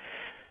comparison,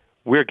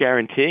 we're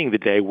guaranteeing the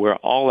day where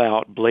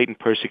all-out blatant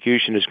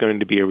persecution is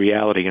going to be a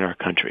reality in our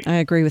country. I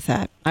agree with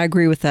that. I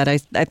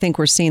think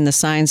we're seeing the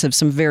signs of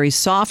some very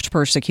soft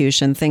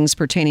persecution, things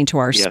pertaining to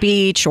our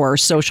speech or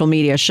social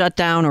media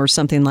shutdown or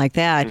something like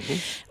that.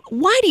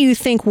 Why do you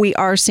think we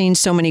are seeing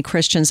so many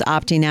Christians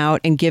opting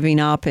out and giving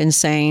up and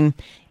saying,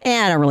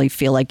 I don't really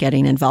feel like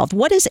getting involved?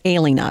 What is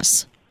ailing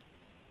us?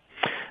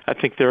 I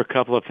think there are a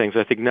couple of things.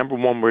 I think, number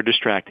one, we're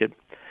distracted.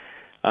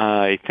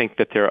 I think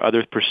that there are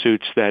other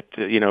pursuits that,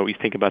 you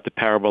think about the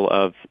parable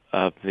of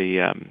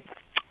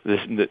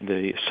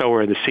the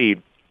sower and the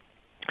seed.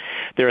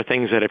 There are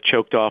things that have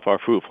choked off our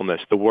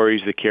fruitfulness, the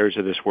worries, the cares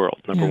of this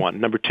world, number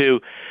one. Number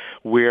two,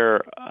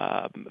 we're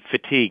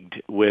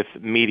fatigued with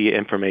media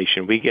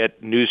information. We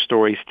get news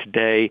stories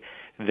today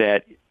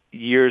that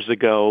years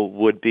ago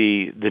would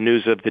be the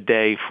news of the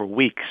day for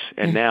weeks,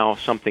 and now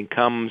something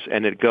comes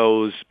and it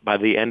goes by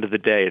the end of the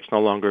day. It's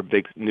no longer a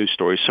big news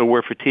story. So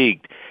we're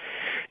fatigued.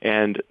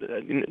 And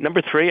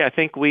number three, I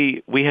think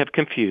we have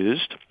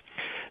confused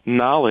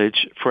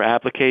knowledge for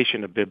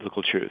application of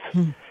biblical truth.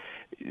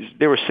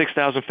 There were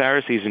 6,000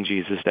 Pharisees in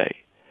Jesus' day.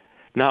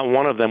 Not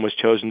one of them was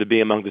chosen to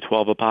be among the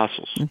 12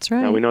 apostles. That's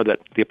right. Now, we know that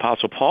the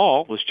Apostle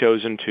Paul was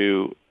chosen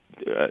to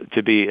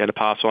be an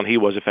apostle, and he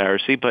was a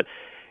Pharisee. But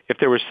if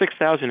there were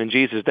 6,000 in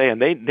Jesus' day,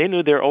 and they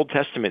knew their Old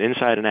Testament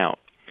inside and out,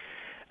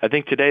 I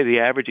think today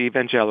the average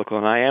evangelical,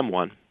 and I am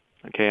one,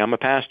 okay, I'm a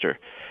pastor,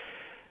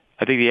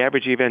 I think the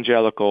average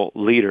evangelical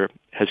leader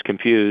has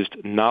confused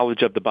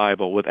knowledge of the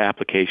Bible with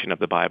application of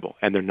the Bible,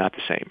 and they're not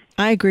the same.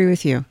 I agree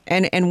with you.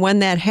 And when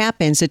that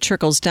happens, it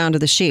trickles down to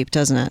the sheep,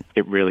 doesn't it?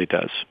 It really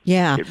does.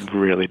 Yeah. It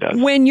really does.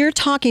 When you're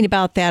talking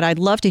about that, I'd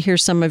love to hear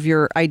some of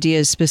your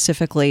ideas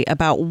specifically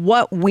about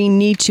what we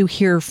need to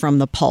hear from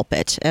the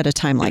pulpit at a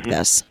time like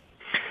this.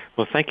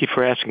 Well, thank you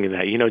for asking me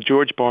that. You know,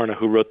 George Barna,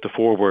 who wrote the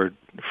foreword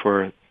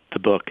for the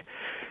book,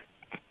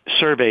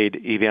 surveyed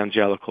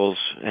evangelicals,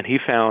 and he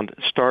found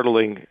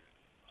startling,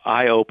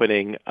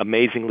 eye-opening,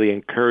 amazingly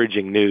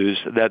encouraging news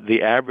that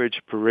the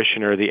average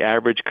parishioner, the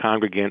average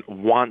congregant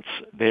wants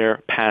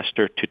their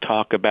pastor to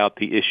talk about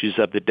the issues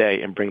of the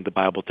day and bring the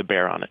Bible to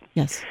bear on it.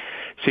 Yes.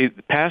 See,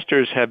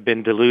 pastors have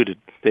been deluded.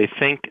 They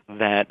think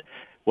that,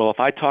 well, if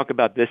I talk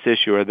about this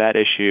issue or that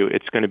issue,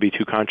 it's going to be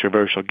too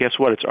controversial. Guess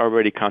what? It's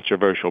already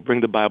controversial.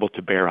 Bring the Bible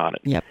to bear on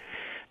it. Yep.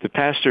 The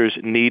pastors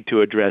need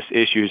to address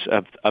issues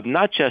of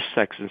not just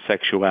sex and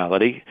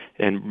sexuality,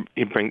 and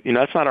bring, you know,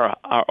 that's not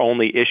our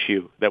only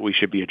issue that we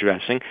should be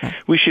addressing.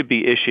 We should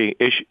be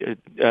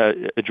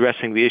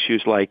addressing the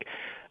issues like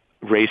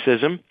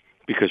racism,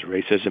 because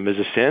racism is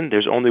a sin.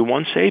 There's only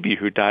one Savior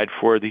who died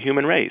for the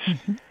human race,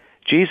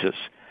 Jesus.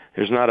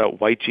 There's not a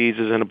white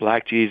Jesus and a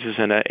black Jesus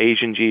and an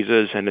Asian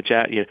Jesus and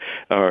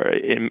or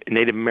a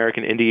Native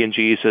American Indian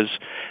Jesus.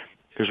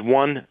 There's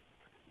one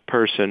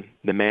person,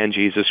 the man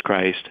Jesus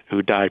Christ,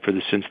 who died for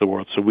the sins of the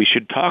world. So we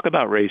should talk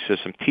about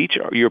racism. Teach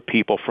your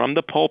people from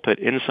the pulpit,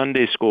 in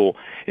Sunday school,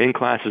 in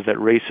classes, that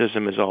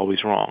racism is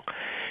always wrong.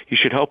 You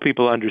should help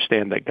people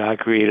understand that God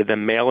created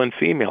them male and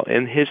female.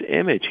 In His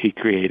image, He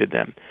created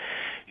them.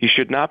 You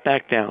should not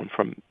back down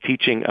from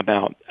teaching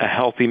about a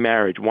healthy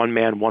marriage, one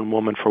man, one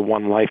woman for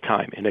one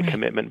lifetime in a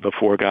commitment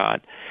before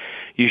God.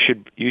 You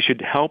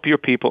should help your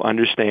people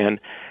understand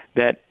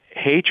that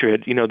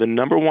hatred, you know, the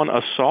number one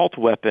assault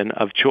weapon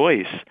of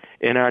choice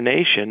in our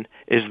nation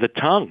is the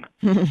tongue.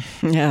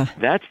 Yeah.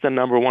 That's the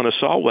number one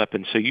assault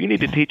weapon. So you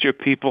need to teach your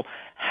people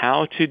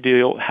how to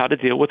deal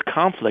with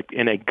conflict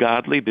in a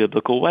godly,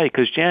 biblical way.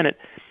 Because, Janet,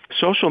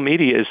 social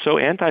media is so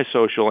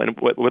antisocial, and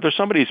whether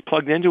somebody's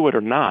plugged into it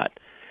or not,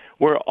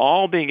 we're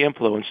all being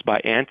influenced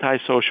by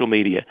anti-social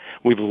media.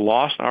 We've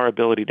lost our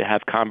ability to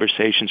have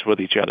conversations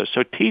with each other.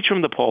 So teach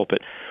from the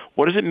pulpit.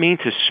 What does it mean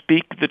to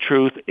speak the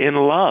truth in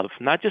love?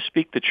 Not just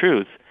speak the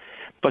truth,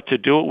 but to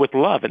do it with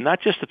love. And not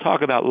just to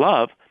talk about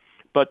love,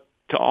 but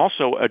to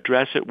also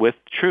address it with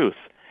truth.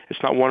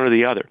 It's not one or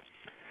the other.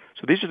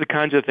 So these are the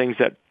kinds of things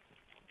that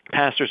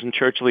pastors and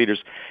church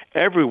leaders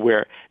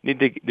everywhere we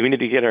need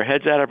to get our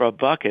heads out of our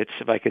buckets,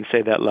 if I can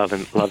say that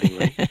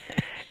lovingly,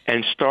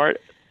 and start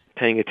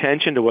paying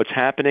attention to what's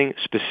happening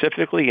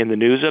specifically in the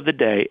news of the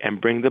day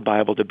and bring the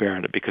Bible to bear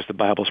on it, because the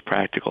Bible's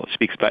practical. It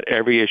speaks about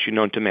every issue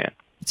known to man.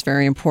 It's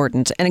very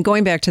important. And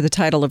going back to the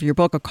title of your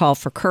book, A Call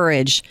for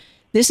Courage,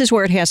 this is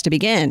where it has to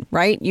begin,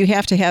 right? You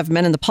have to have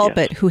men in the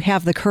pulpit who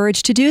have the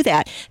courage to do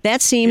that.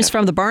 That seems,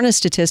 from the Barna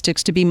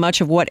statistics, to be much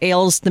of what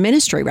ails the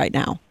ministry right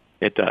now.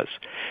 It does.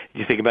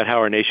 You think about how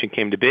our nation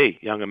came to be.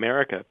 Young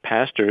America,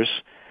 pastors,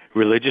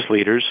 religious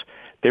leaders,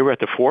 they were at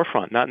the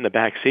forefront, not in the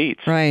back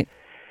seats. Right.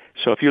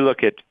 So if you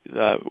look at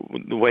the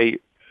way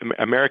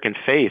American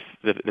faith,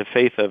 the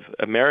faith of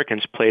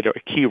Americans played a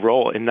key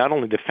role in not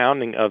only the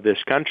founding of this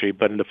country,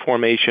 but in the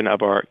formation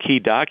of our key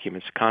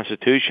documents, the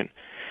Constitution,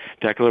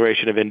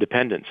 Declaration of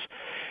Independence.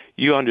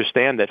 You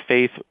understand that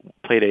faith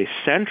played a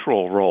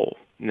central role.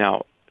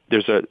 Now,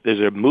 there's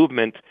a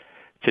movement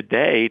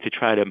today to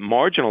try to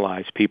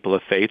marginalize people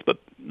of faith. But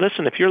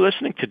listen, if you're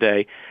listening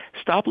today,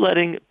 stop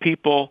letting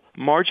people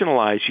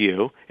marginalize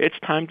you. It's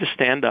time to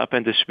stand up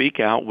and to speak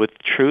out with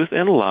truth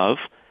and love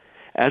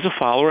as a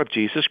follower of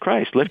Jesus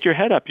Christ. Lift your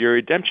head up. Your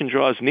redemption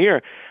draws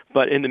near.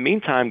 But in the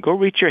meantime, go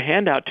reach your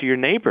hand out to your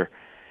neighbor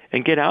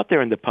and get out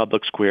there in the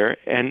public square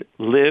and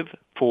live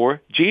for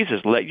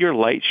Jesus. Let your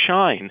light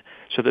shine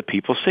so that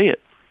people see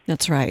it.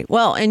 That's right.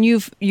 Well, and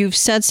you've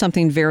said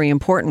something very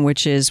important,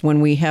 which is when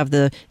we have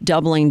the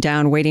doubling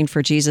down, waiting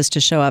for Jesus to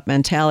show up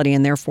mentality,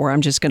 and therefore I'm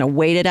just going to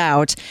wait it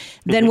out,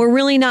 then we're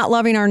really not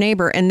loving our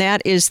neighbor. And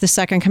that is the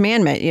second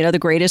commandment, you know, the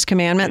greatest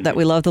commandment, that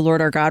we love the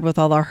Lord our God with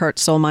all our heart,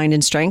 soul, mind,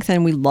 and strength,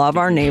 and we love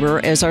our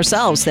neighbor as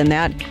ourselves. Then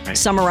that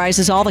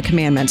summarizes all the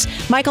commandments.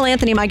 Michael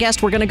Anthony, my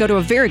guest, we're going to go to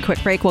a very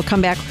quick break. We'll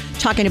come back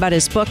talking about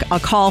his book, A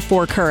Call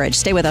for Courage.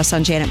 Stay with us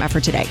on Janet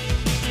Mefford Today.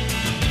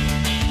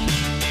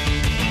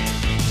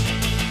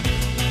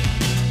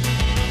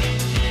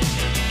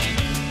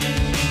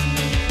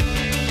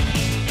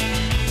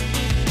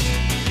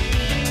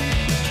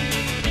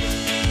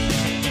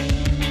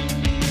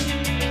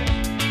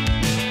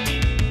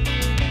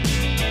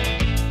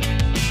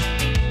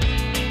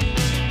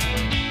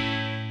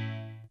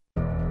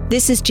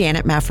 This is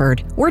Janet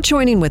Mefford. We're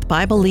joining with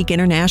Bible League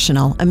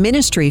International, a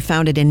ministry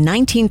founded in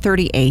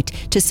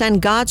 1938 to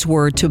send God's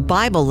Word to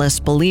Bible-less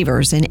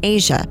believers in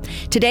Asia.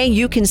 Today,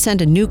 you can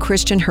send a new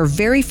Christian her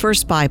very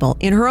first Bible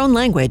in her own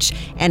language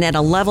and at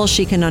a level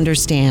she can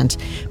understand.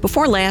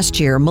 Before last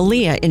year,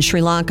 Malia in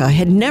Sri Lanka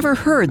had never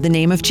heard the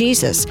name of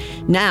Jesus.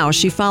 Now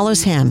she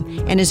follows him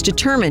and is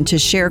determined to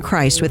share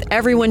Christ with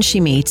everyone she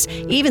meets,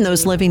 even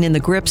those living in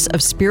the grips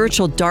of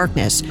spiritual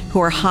darkness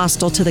who are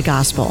hostile to the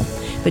gospel.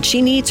 But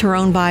she needs her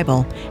own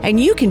Bible, and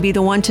you can be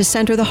the one to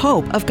send her the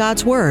hope of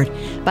God's Word.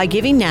 By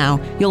giving now,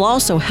 you'll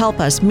also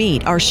help us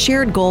meet our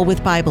shared goal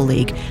with Bible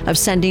League of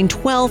sending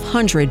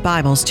 1,200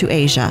 Bibles to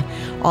Asia.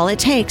 All it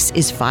takes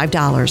is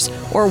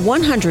 $5, or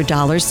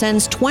 $100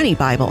 sends 20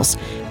 Bibles.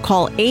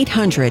 Call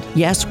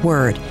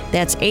 800-YES-WORD.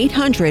 That's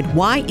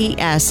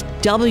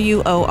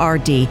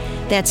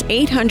 800-YES-WORD. That's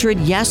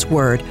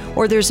 800-YES-WORD.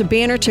 Or there's a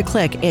banner to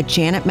click at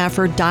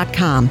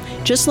janetmefford.com.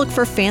 Just look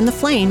for Fan the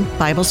Flame,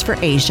 Bibles for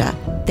Asia.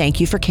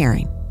 Thank you for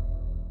caring.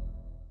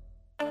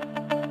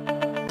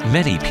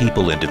 Many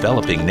people in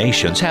developing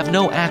nations have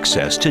no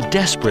access to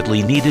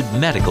desperately needed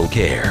medical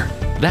care.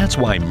 That's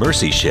why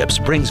Mercy Ships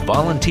brings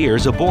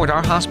volunteers aboard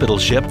our hospital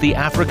ship, the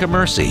Africa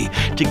Mercy,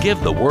 to give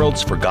the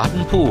world's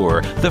forgotten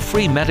poor the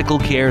free medical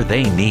care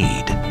they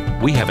need.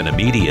 We have an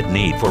immediate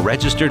need for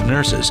registered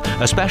nurses,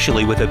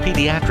 especially with a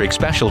pediatric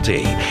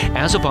specialty.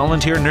 As a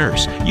volunteer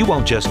nurse, you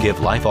won't just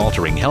give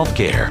life-altering health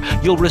care,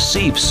 you'll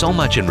receive so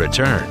much in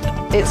return.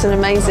 It's an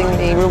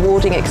amazingly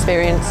rewarding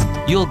experience.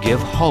 You'll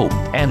give hope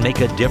and make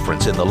a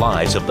difference in the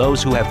lives of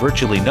those who have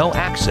virtually no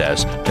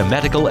access to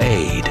medical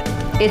aid.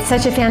 It's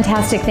such a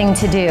fantastic thing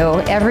to do.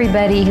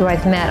 Everybody who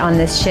I've met on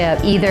this ship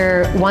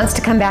either wants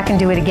to come back and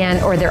do it again,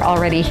 or they're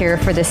already here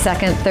for the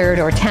second, third,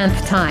 or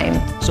 10th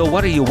time. So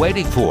what are you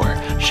waiting for?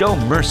 Show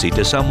mercy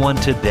to someone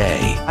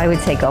today. I would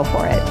say go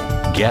for it.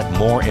 Get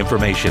more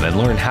information and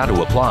learn how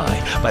to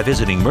apply by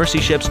visiting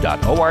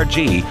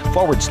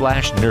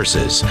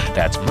mercyships.org/nurses.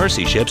 That's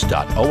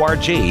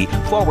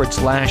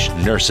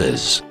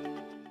mercyships.org/nurses.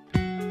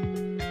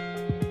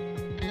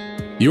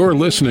 You're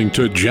listening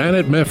to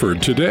Janet Mefford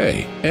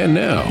today. And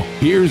now,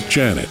 here's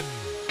Janet.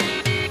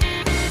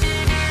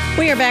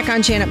 We are back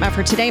on Janet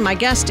Mefford today. My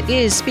guest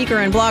is speaker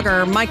and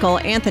blogger Michael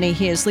Anthony.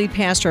 He is lead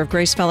pastor of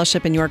Grace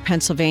Fellowship in York,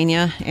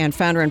 Pennsylvania, and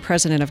founder and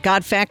president of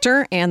God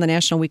Factor and the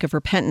National Week of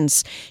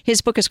Repentance.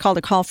 His book is called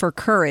A Call for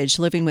Courage,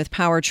 Living with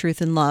Power, Truth,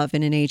 and Love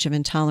in an Age of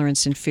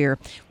Intolerance and Fear.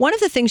 One of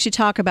the things you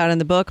talk about in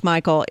the book,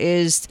 Michael,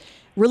 is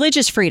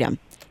religious freedom.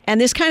 And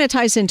this kind of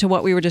ties into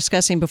what we were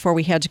discussing before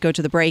we had to go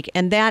to the break,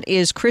 and that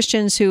is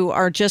Christians who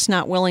are just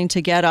not willing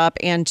to get up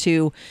and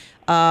to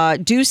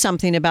do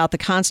something about the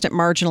constant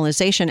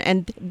marginalization.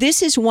 And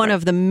this is one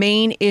of the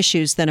main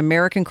issues that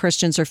American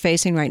Christians are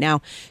facing right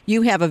now.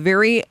 You have a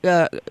very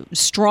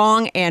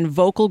strong and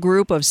vocal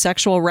group of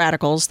sexual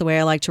radicals, the way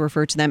I like to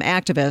refer to them,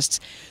 activists,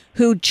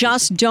 who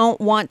just don't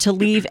want to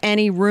leave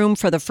any room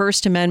for the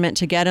First Amendment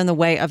to get in the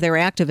way of their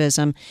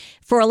activism.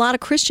 For a lot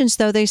of Christians,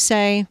 though, they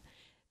say,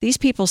 these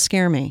people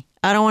scare me.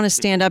 I don't want to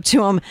stand up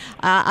to them.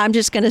 I'm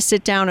just going to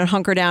sit down and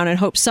hunker down and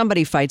hope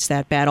somebody fights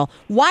that battle.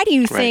 Why do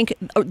you think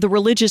the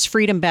religious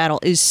freedom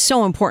battle is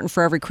so important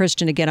for every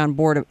Christian to get on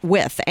board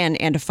with and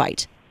to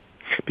fight?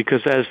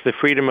 Because as the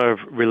freedom of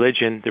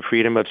religion, the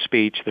freedom of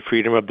speech, the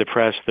freedom of the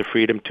press, the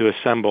freedom to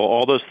assemble,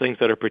 all those things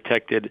that are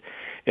protected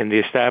in the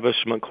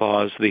Establishment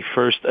Clause, the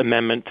First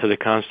Amendment to the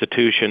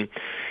Constitution,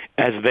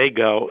 as they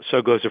go,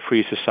 so goes a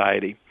free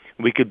society.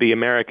 We could be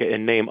America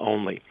in name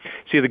only.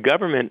 See, the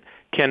government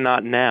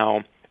cannot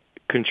now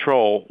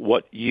control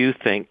what you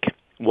think,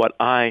 what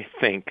I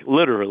think,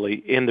 literally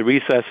in the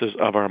recesses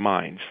of our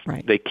minds.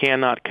 Right. They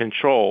cannot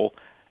control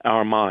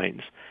our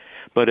minds.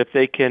 But if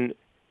they can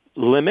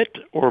limit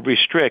or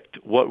restrict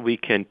what we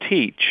can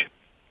teach,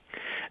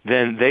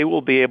 then they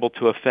will be able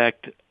to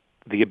affect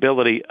the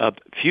ability of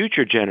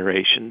future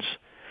generations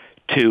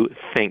to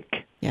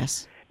think.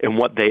 Yes. And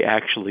what they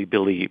actually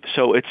believe.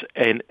 So it's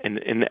an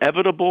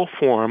inevitable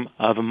form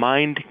of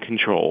mind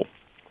control.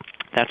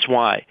 That's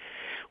why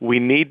we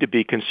need to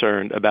be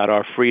concerned about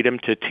our freedom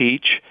to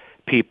teach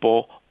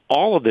people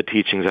all of the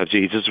teachings of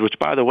Jesus, which,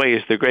 by the way,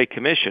 is the Great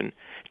Commission,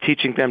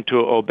 teaching them to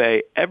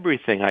obey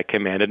everything I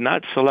commanded,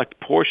 not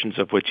select portions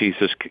of what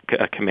Jesus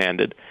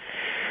commanded.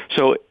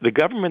 So the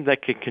government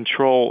that can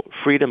control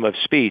freedom of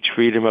speech,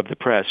 freedom of the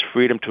press,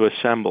 freedom to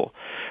assemble,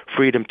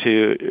 freedom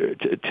to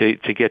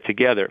get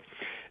together,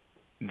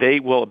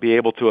 they will be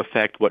able to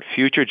affect what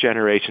future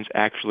generations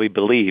actually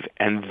believe.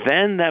 And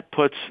then that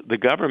puts the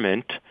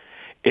government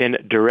in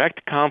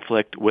direct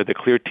conflict with the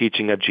clear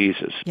teaching of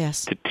Jesus.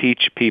 Yes. To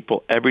teach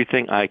people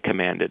everything I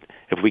commanded.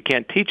 If we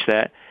can't teach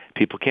that,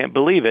 people can't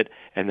believe it,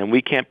 and then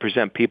we can't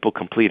present people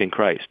complete in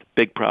Christ.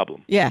 Big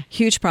problem. Yeah,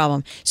 huge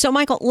problem. So,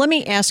 Michael, let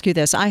me ask you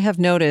this. I have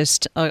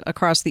noticed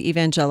across the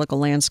evangelical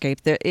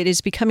landscape that it is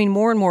becoming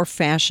more and more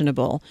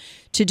fashionable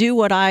to do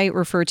what I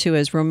refer to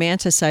as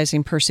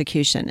romanticizing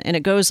persecution. And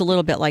it goes a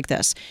little bit like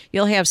this.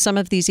 You'll have some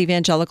of these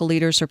evangelical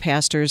leaders or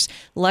pastors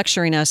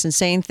lecturing us and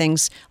saying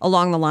things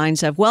along the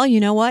lines of, well, you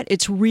know what?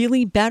 It's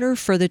really better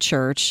for the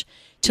church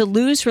to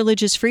lose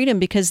religious freedom,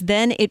 because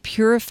then it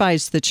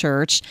purifies the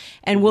church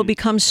and will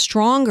become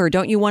stronger.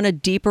 Don't you want a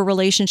deeper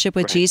relationship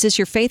with Jesus?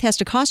 Your faith has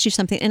to cost you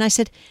something. And I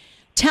said,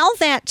 tell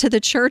that to the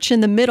church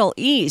in the Middle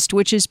East,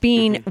 which is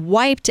being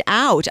wiped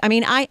out. I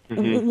mean,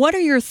 what are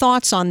your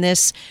thoughts on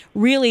this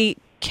really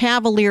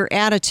cavalier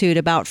attitude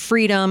about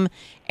freedom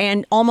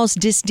and almost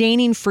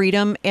disdaining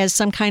freedom as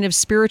some kind of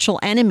spiritual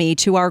enemy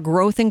to our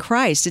growth in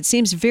Christ? It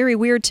seems very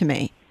weird to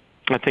me.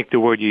 I think the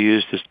word you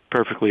used is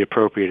perfectly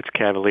appropriate. It's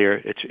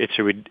cavalier.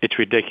 It's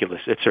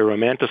ridiculous. It's a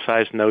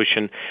romanticized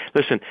notion.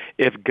 Listen,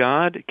 if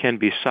God can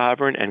be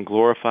sovereign and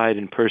glorified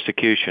in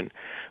persecution,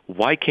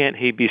 why can't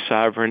he be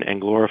sovereign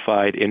and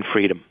glorified in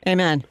freedom?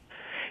 Amen.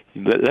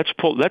 Let's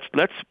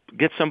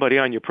get somebody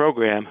on your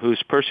program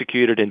who's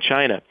persecuted in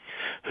China,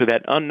 who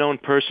that unknown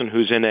person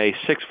who's in a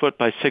 6 foot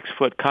by 6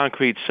 foot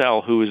concrete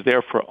cell, who is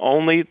there for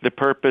only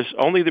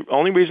the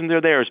only reason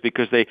they're there is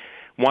because they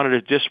wanted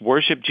to just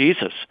worship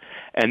Jesus,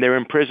 and they're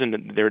in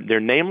prison. They're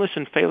nameless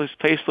and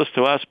faceless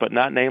to us, but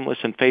not nameless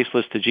and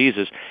faceless to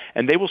Jesus.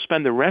 And they will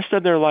spend the rest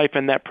of their life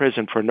in that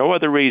prison for no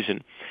other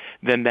reason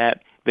than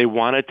that they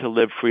wanted to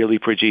live freely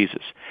for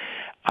Jesus.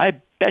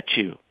 I bet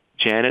you,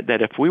 Janet,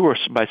 that if we were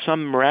by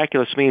some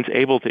miraculous means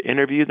able to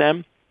interview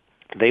them,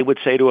 they would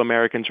say to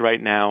Americans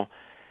right now,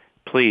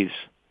 please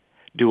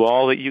do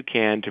all that you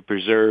can to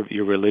preserve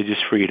your religious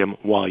freedom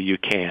while you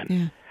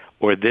can,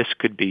 or this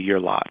could be your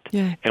lot.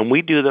 And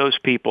we do those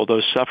people,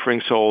 those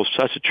suffering souls,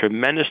 such a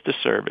tremendous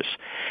disservice.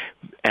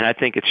 And I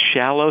think it's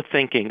shallow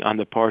thinking on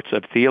the parts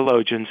of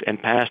theologians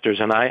and pastors,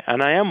 and I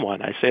am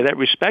one. I say that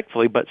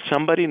respectfully, but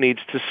somebody needs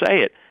to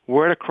say it.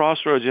 We're at a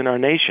crossroads in our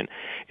nation.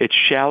 It's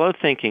shallow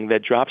thinking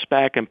that drops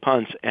back and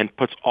punts and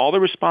puts all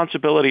the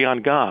responsibility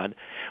on God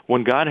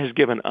when God has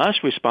given us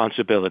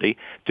responsibility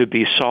to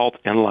be salt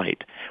and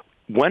light.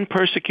 When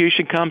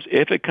persecution comes,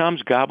 if it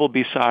comes, God will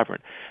be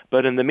sovereign.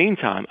 But in the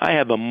meantime, I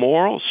have a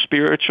moral,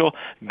 spiritual,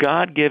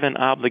 God-given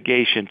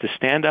obligation to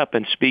stand up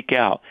and speak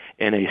out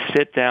in a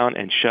sit-down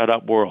and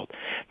shut-up world.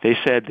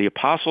 The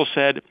apostles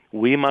said,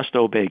 we must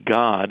obey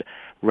God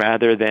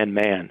rather than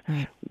man.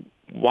 Right.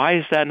 Why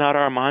is that not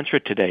our mantra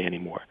today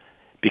anymore?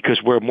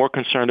 Because we're more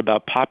concerned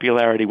about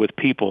popularity with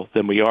people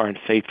than we are in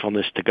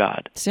faithfulness to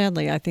God.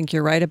 Sadly, I think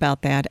you're right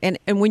about that. And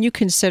when you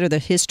consider the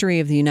history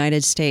of the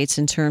United States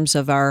in terms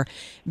of our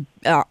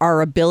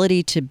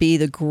ability to be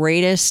the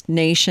greatest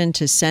nation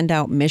to send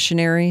out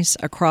missionaries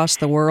across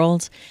the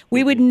world,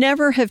 we would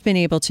never have been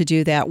able to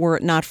do that were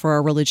it not for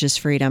our religious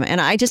freedom. And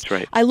I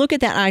look at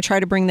that and I try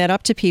to bring that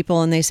up to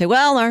people, and they say,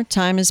 well, our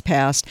time has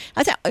passed.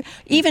 I thought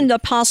even the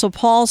Apostle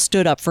Paul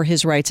stood up for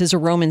his rights as a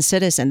Roman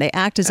citizen. They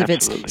act as if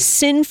it's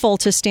sinful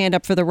to stand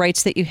up for the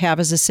rights that you have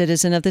as a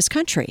citizen of this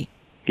country.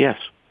 Yes.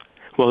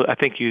 Well, I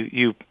think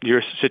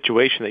your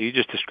situation that you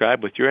just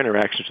described with your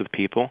interactions with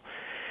people,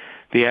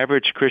 the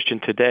average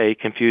Christian today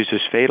confuses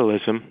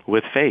fatalism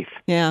with faith.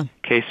 Yeah.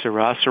 Que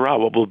sera, sera.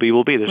 What will be,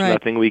 will be. There's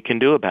nothing we can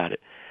do about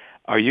it.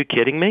 Are you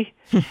kidding me?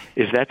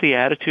 Is that the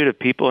attitude of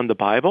people in the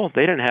Bible?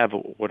 They didn't have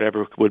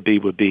whatever would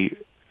be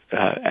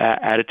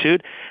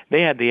attitude.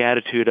 They had the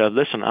attitude of,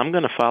 listen, I'm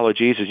going to follow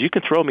Jesus. You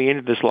can throw me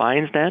into this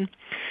lion's den.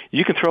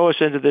 You can throw us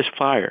into this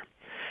fire.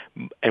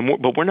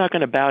 But we're not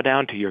going to bow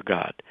down to your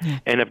God. Yeah.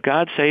 And if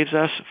God saves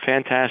us,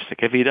 fantastic.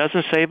 If he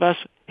doesn't save us,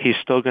 he's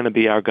still going to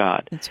be our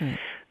God. That's right.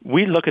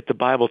 We look at the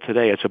Bible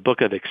today as a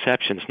book of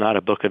exceptions, not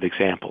a book of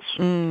examples.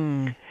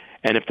 And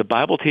if the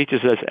Bible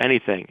teaches us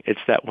anything,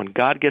 it's that when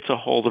God gets a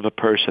hold of a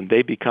person,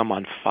 they become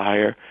on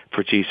fire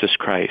for Jesus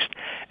Christ.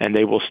 And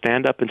they will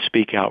stand up and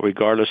speak out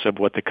regardless of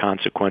what the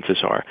consequences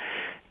are.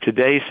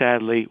 Today,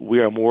 sadly,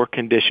 we are more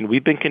conditioned.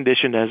 We've been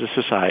conditioned as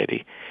a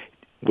society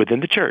within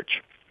the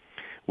church.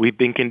 We've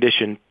been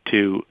conditioned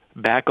to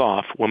back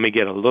off when we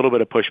get a little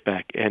bit of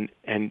pushback.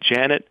 And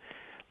Janet,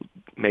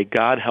 may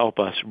God help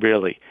us,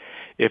 really.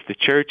 If the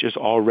church is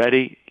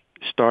already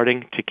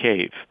starting to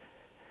cave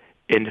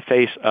in the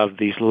face of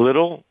these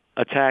little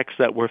attacks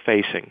that we're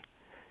facing,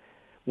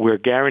 we're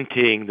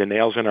guaranteeing the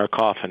nails in our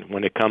coffin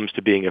when it comes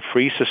to being a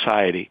free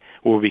society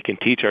where we can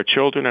teach our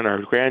children and our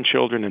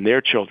grandchildren and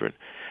their children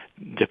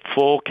the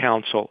full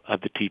counsel of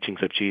the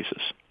teachings of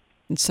Jesus.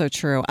 It's so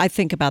true. I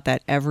think about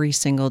that every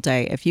single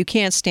day. If you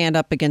can't stand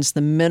up against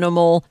the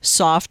minimal,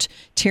 soft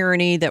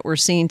tyranny that we're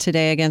seeing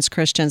today against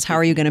Christians, how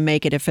are you going to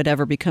make it if it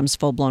ever becomes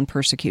full-blown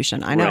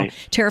persecution? I know,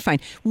 terrifying.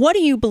 What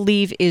do you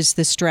believe is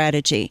the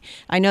strategy?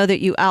 I know that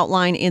you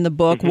outline in the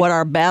book what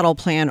our battle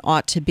plan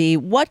ought to be.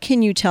 What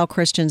can you tell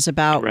Christians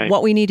about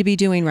what we need to be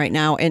doing right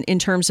now in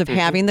terms of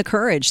having the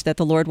courage that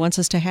the Lord wants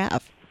us to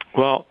have?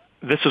 Well,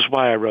 this is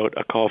why I wrote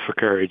A Call for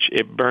Courage.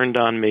 It burned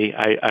on me.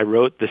 I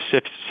wrote the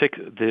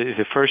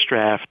first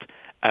draft.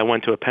 I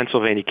went to a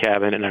Pennsylvania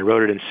cabin, and I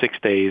wrote it in 6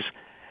 days.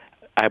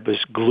 I was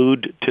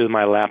glued to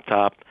my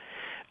laptop.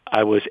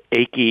 I was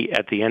achy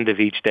at the end of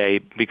each day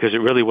because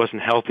it really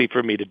wasn't healthy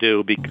for me to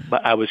do.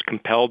 But I was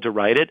compelled to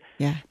write it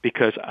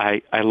because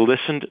I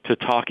listened to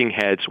talking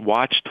heads,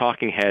 watched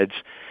talking heads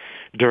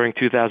during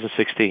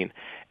 2016.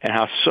 And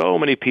how so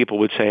many people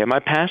would say, and my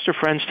pastor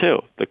friends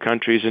too, the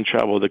country's in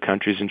trouble, the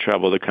country's in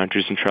trouble, the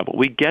country's in trouble.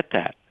 We get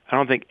that. I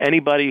don't think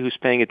anybody who's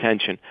paying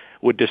attention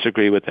would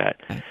disagree with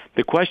that.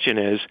 The question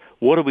is,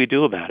 what do we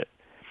do about it?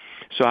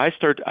 So I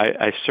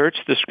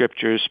searched the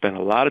scriptures, spent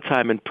a lot of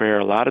time in prayer,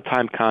 a lot of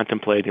time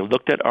contemplating,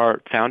 looked at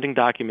our founding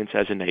documents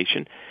as a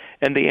nation,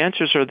 and the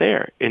answers are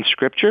there in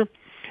scripture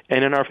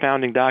and in our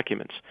founding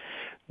documents.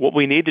 What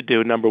we need to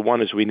do, number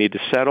one, is we need to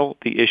settle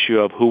the issue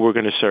of who we're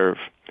going to serve,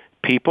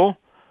 people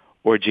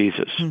or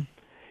Jesus.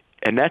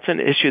 And that's an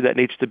issue that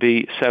needs to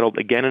be settled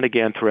again and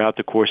again throughout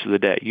the course of the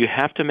day. You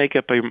have to make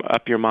up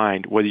your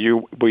mind whether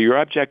your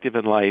objective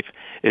in life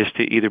is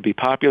to either be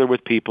popular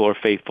with people or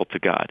faithful to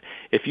God.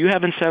 If you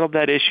haven't settled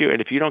that issue,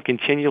 and if you don't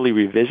continually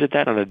revisit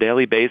that on a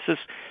daily basis,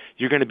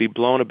 you're going to be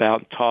blown about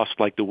and tossed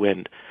like the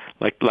wind,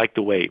 like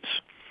the waves.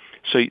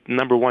 So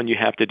number one, you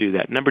have to do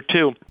that. Number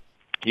two,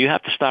 you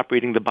have to stop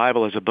reading the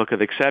Bible as a book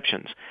of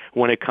exceptions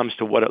when it comes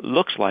to what it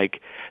looks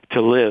like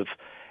to live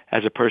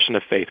as a person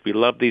of faith. We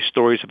love these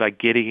stories about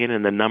Gideon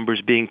and the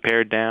numbers being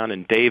pared down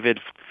and David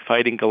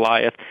fighting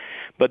Goliath.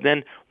 But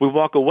then we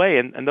walk away,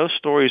 and those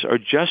stories are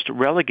just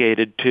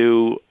relegated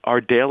to our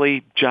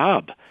daily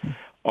job,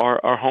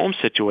 our home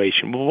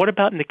situation. Well, what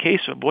about in the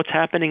case of what's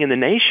happening in the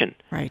nation?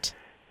 Right.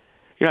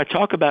 I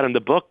talk about in the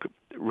book,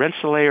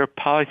 Rensselaer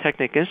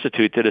Polytechnic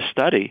Institute did a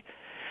study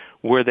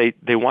where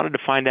they wanted to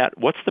find out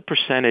what's the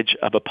percentage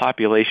of a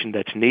population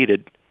that's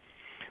needed,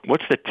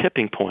 what's the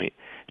tipping point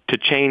to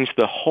change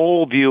the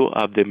whole view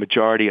of the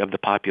majority of the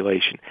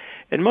population.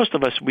 And most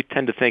of us, we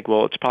tend to think,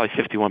 well, it's probably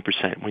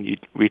 51% when you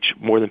reach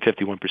more than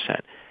 51%.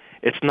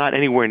 It's not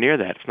anywhere near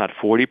that. It's not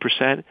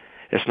 40%.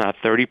 It's not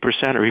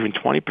 30% or even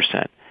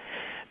 20%.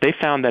 They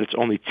found that it's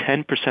only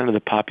 10% of the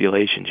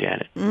population,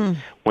 Janet.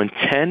 When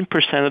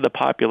 10% of the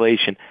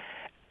population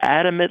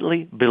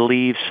adamantly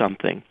believes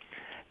something,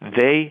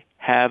 they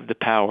have the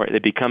power.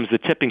 It becomes the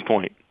tipping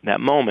point, that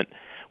moment,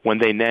 when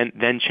they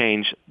then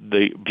change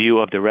the view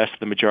of the rest of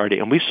the majority.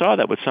 And we saw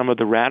that with some of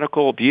the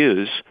radical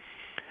views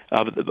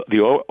of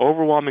the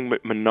overwhelming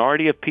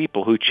minority of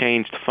people who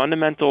changed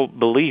fundamental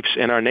beliefs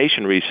in our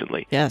nation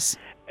recently. Yes.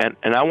 And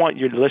I want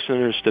your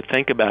listeners to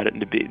think about it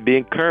and to be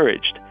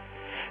encouraged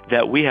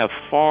that we have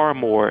far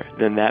more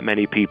than that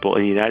many people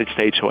in the United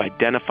States who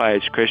identify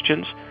as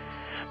Christians,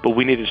 but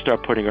we need to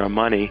start putting our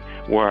money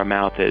where our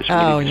mouth is.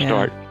 We need to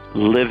start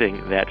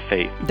living that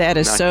faith. That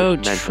is so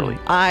true.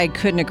 I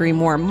couldn't agree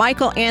more.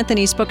 Michael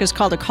Anthony's book is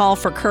called A Call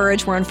for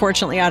Courage. We're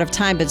unfortunately out of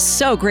time, but it's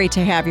so great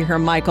to have you here,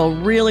 Michael.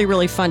 Really,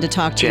 really fun to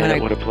talk to you. Janet,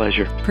 what a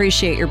pleasure.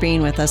 Appreciate your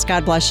being with us.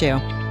 God bless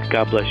you.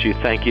 God bless you.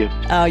 Thank you.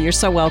 Oh, you're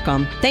so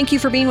welcome. Thank you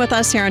for being with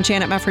us here on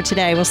Janet Mefford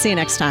Today. We'll see you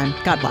next time.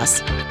 God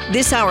bless.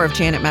 This hour of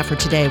Janet Mefford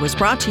Today was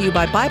brought to you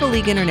by Bible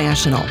League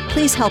International.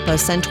 Please help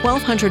us send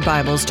 1,200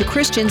 Bibles to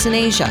Christians in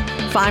Asia.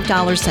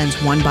 $5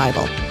 sends one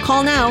Bible.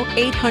 Call now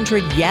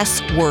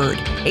 800-YES-WORD.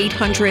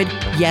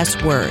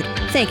 800-YES-WORD.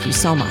 Thank you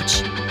so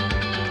much.